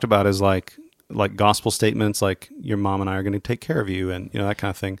what we talked about is like gospel statements, like your mom and I are going to take care of you, and you know, that kind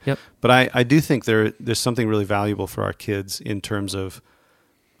of thing. Yep. But I do think there's something really valuable for our kids in terms of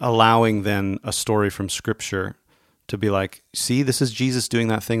allowing then a story from Scripture to be like, see, this is Jesus doing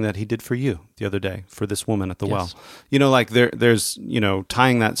that thing that he did for you the other day, for this woman at the well. You know, like there's, you know,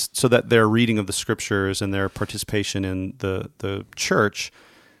 tying that so that their reading of the scriptures and their participation in the church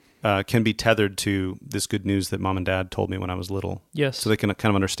can be tethered to this good news that mom and dad told me when I was little. Yes. So they can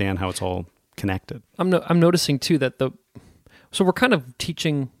kind of understand how it's all connected. I'm noticing too that so we're kind of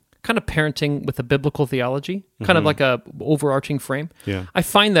teaching, kind of parenting with a biblical theology, kind of like a overarching frame. Yeah. I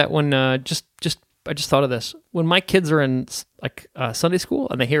find that when I just thought of this, when my kids are in like Sunday school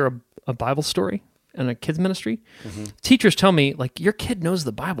and they hear a Bible story and a kids ministry, teachers tell me like, your kid knows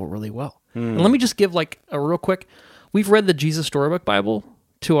the Bible really well. And let me just give like a real quick, we've read the Jesus Storybook Bible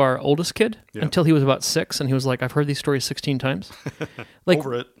to our oldest kid until he was about 6, and he was like, I've heard these stories 16 times. Like,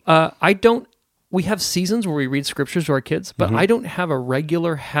 over it. We have seasons where we read scriptures to our kids, but I don't have a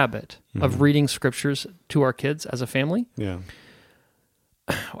regular habit of reading scriptures to our kids as a family. Yeah.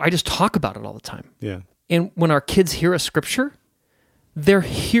 I just talk about it all the time. Yeah. And when our kids hear a scripture, they're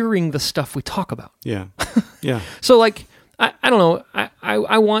hearing the stuff we talk about. Yeah. Yeah. So like, I don't know,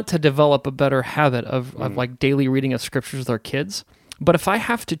 I want to develop a better habit of like daily reading of scriptures with our kids. But if I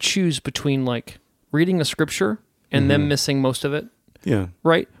have to choose between like reading a scripture and them missing most of it,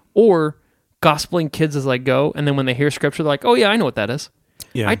 right? Or gospeling kids as I go, and then when they hear scripture, they're like, oh yeah, I know what that is.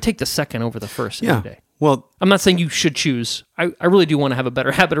 Yeah. I take the second over the first every day. Well, I'm not saying you should choose. I really do want to have a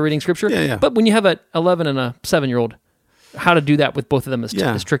better habit of reading scripture. Yeah, yeah. But when you have an 11 and a 7-year-old, how to do that with both of them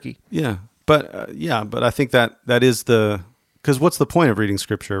is tricky. Yeah. But I think that is because what's the point of reading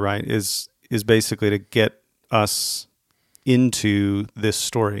scripture, right? Is basically to get us into this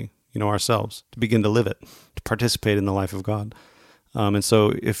story, you know, ourselves, to begin to live it, to participate in the life of God. And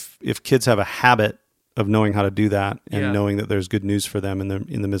so if kids have a habit of knowing how to do that and knowing that there's good news for them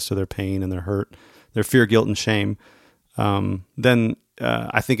in the midst of their pain and their hurt, their fear, guilt, and shame, then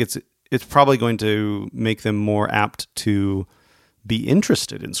I think it's probably going to make them more apt to be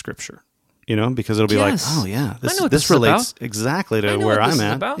interested in Scripture, you know, because it'll be like, oh yeah, this relates exactly to where I'm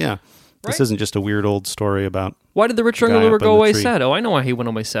at. Yeah. Right? This isn't just a weird old story about why did the rich young ruler go away sad? Oh, I know why he went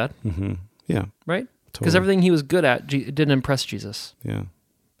away sad. Mm-hmm. Yeah. Right? Because everything he was good at didn't impress Jesus. Yeah.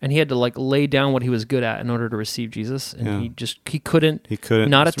 And he had to like lay down what he was good at in order to receive Jesus. And he couldn't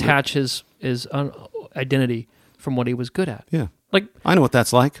not attach his identity from what he was good at. Yeah. Like, I know what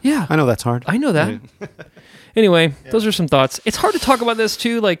that's like. Yeah. I know that's hard. I know that. Anyway, those are some thoughts. It's hard to talk about this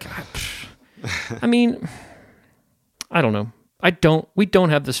too. Like, I mean, I don't know. We don't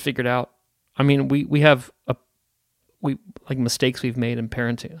have this figured out. I mean, we have like mistakes we've made in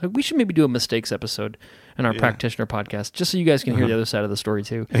parenting. Like, we should maybe do a mistakes episode in our practitioner podcast, just so you guys can hear the other side of the story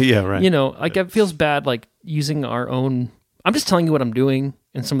too. Yeah, right. You know, like it feels bad, like using our own. I'm just telling you what I'm doing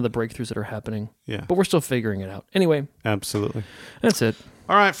and some of the breakthroughs that are happening. Yeah, but we're still figuring it out. Anyway, absolutely. That's it.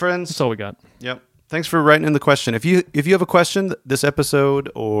 All right, friends. That's all we got. Yep. Thanks for writing in the question. If you have a question this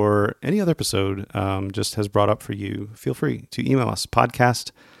episode or any other episode just has brought up for you, feel free to email us,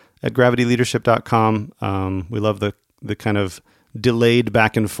 podcast@gravityleadership.com. We love the kind of delayed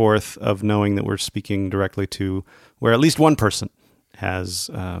back and forth of knowing that we're speaking directly to where at least one person has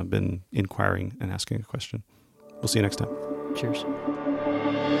been inquiring and asking a question. We'll see you next time. Cheers.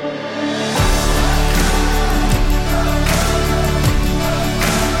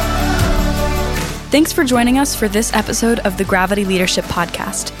 Thanks for joining us for this episode of the Gravity Leadership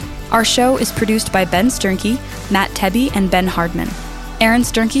Podcast. Our show is produced by Ben Sternke, Matt Tebbe, and Ben Hardman. Aaron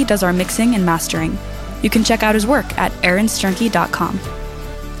Sternke does our mixing and mastering. You can check out his work at aaronsternke.com.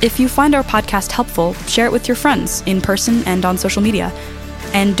 If you find our podcast helpful, share it with your friends in person and on social media.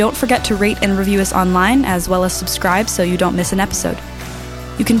 And don't forget to rate and review us online, as well as subscribe so you don't miss an episode.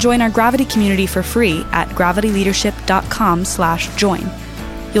 You can join our Gravity community for free at gravityleadership.com/join.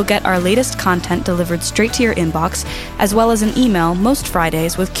 You'll get our latest content delivered straight to your inbox, as well as an email most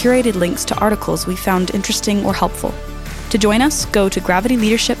Fridays with curated links to articles we found interesting or helpful. To join us, go to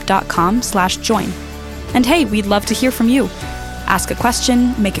gravityleadership.com/join. And hey, we'd love to hear from you. Ask a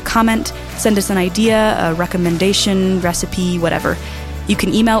question, make a comment, send us an idea, a recommendation, recipe, whatever. You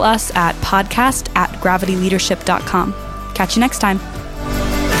can email us at podcast@gravityleadership.com. Catch you next time.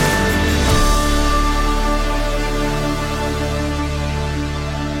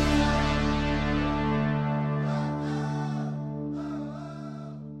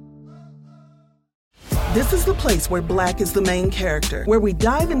 This is the place where Black is the main character, where we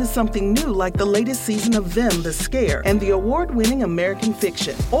dive into something new like the latest season of Them, The Scare, and the award-winning American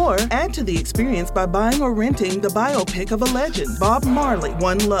Fiction. Or add to the experience by buying or renting the biopic of a legend, Bob Marley,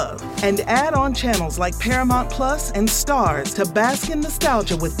 One Love. And add on channels like Paramount Plus and Stars to bask in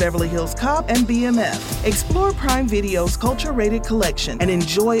nostalgia with Beverly Hills Cop and BMF. Explore Prime Video's culture-rated collection and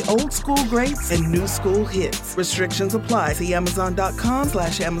enjoy old school greats and new school hits. Restrictions apply. See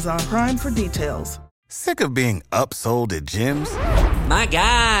Amazon.com/Amazon Prime for details. Sick of being upsold at gyms? My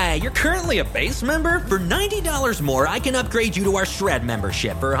guy, you're currently a base member? For $90 more, I can upgrade you to our Shred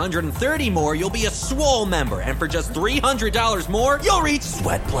membership. For $130 more, you'll be a Swole member. And for just $300 more, you'll reach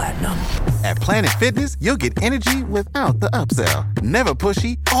Sweat Platinum. At Planet Fitness, you'll get energy without the upsell. Never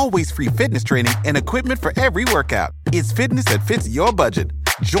pushy, always free fitness training and equipment for every workout. It's fitness that fits your budget.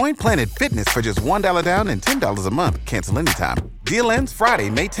 Join Planet Fitness for just $1 down and $10 a month. Cancel anytime. Deal ends Friday,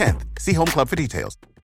 May 10th. See Home Club for details.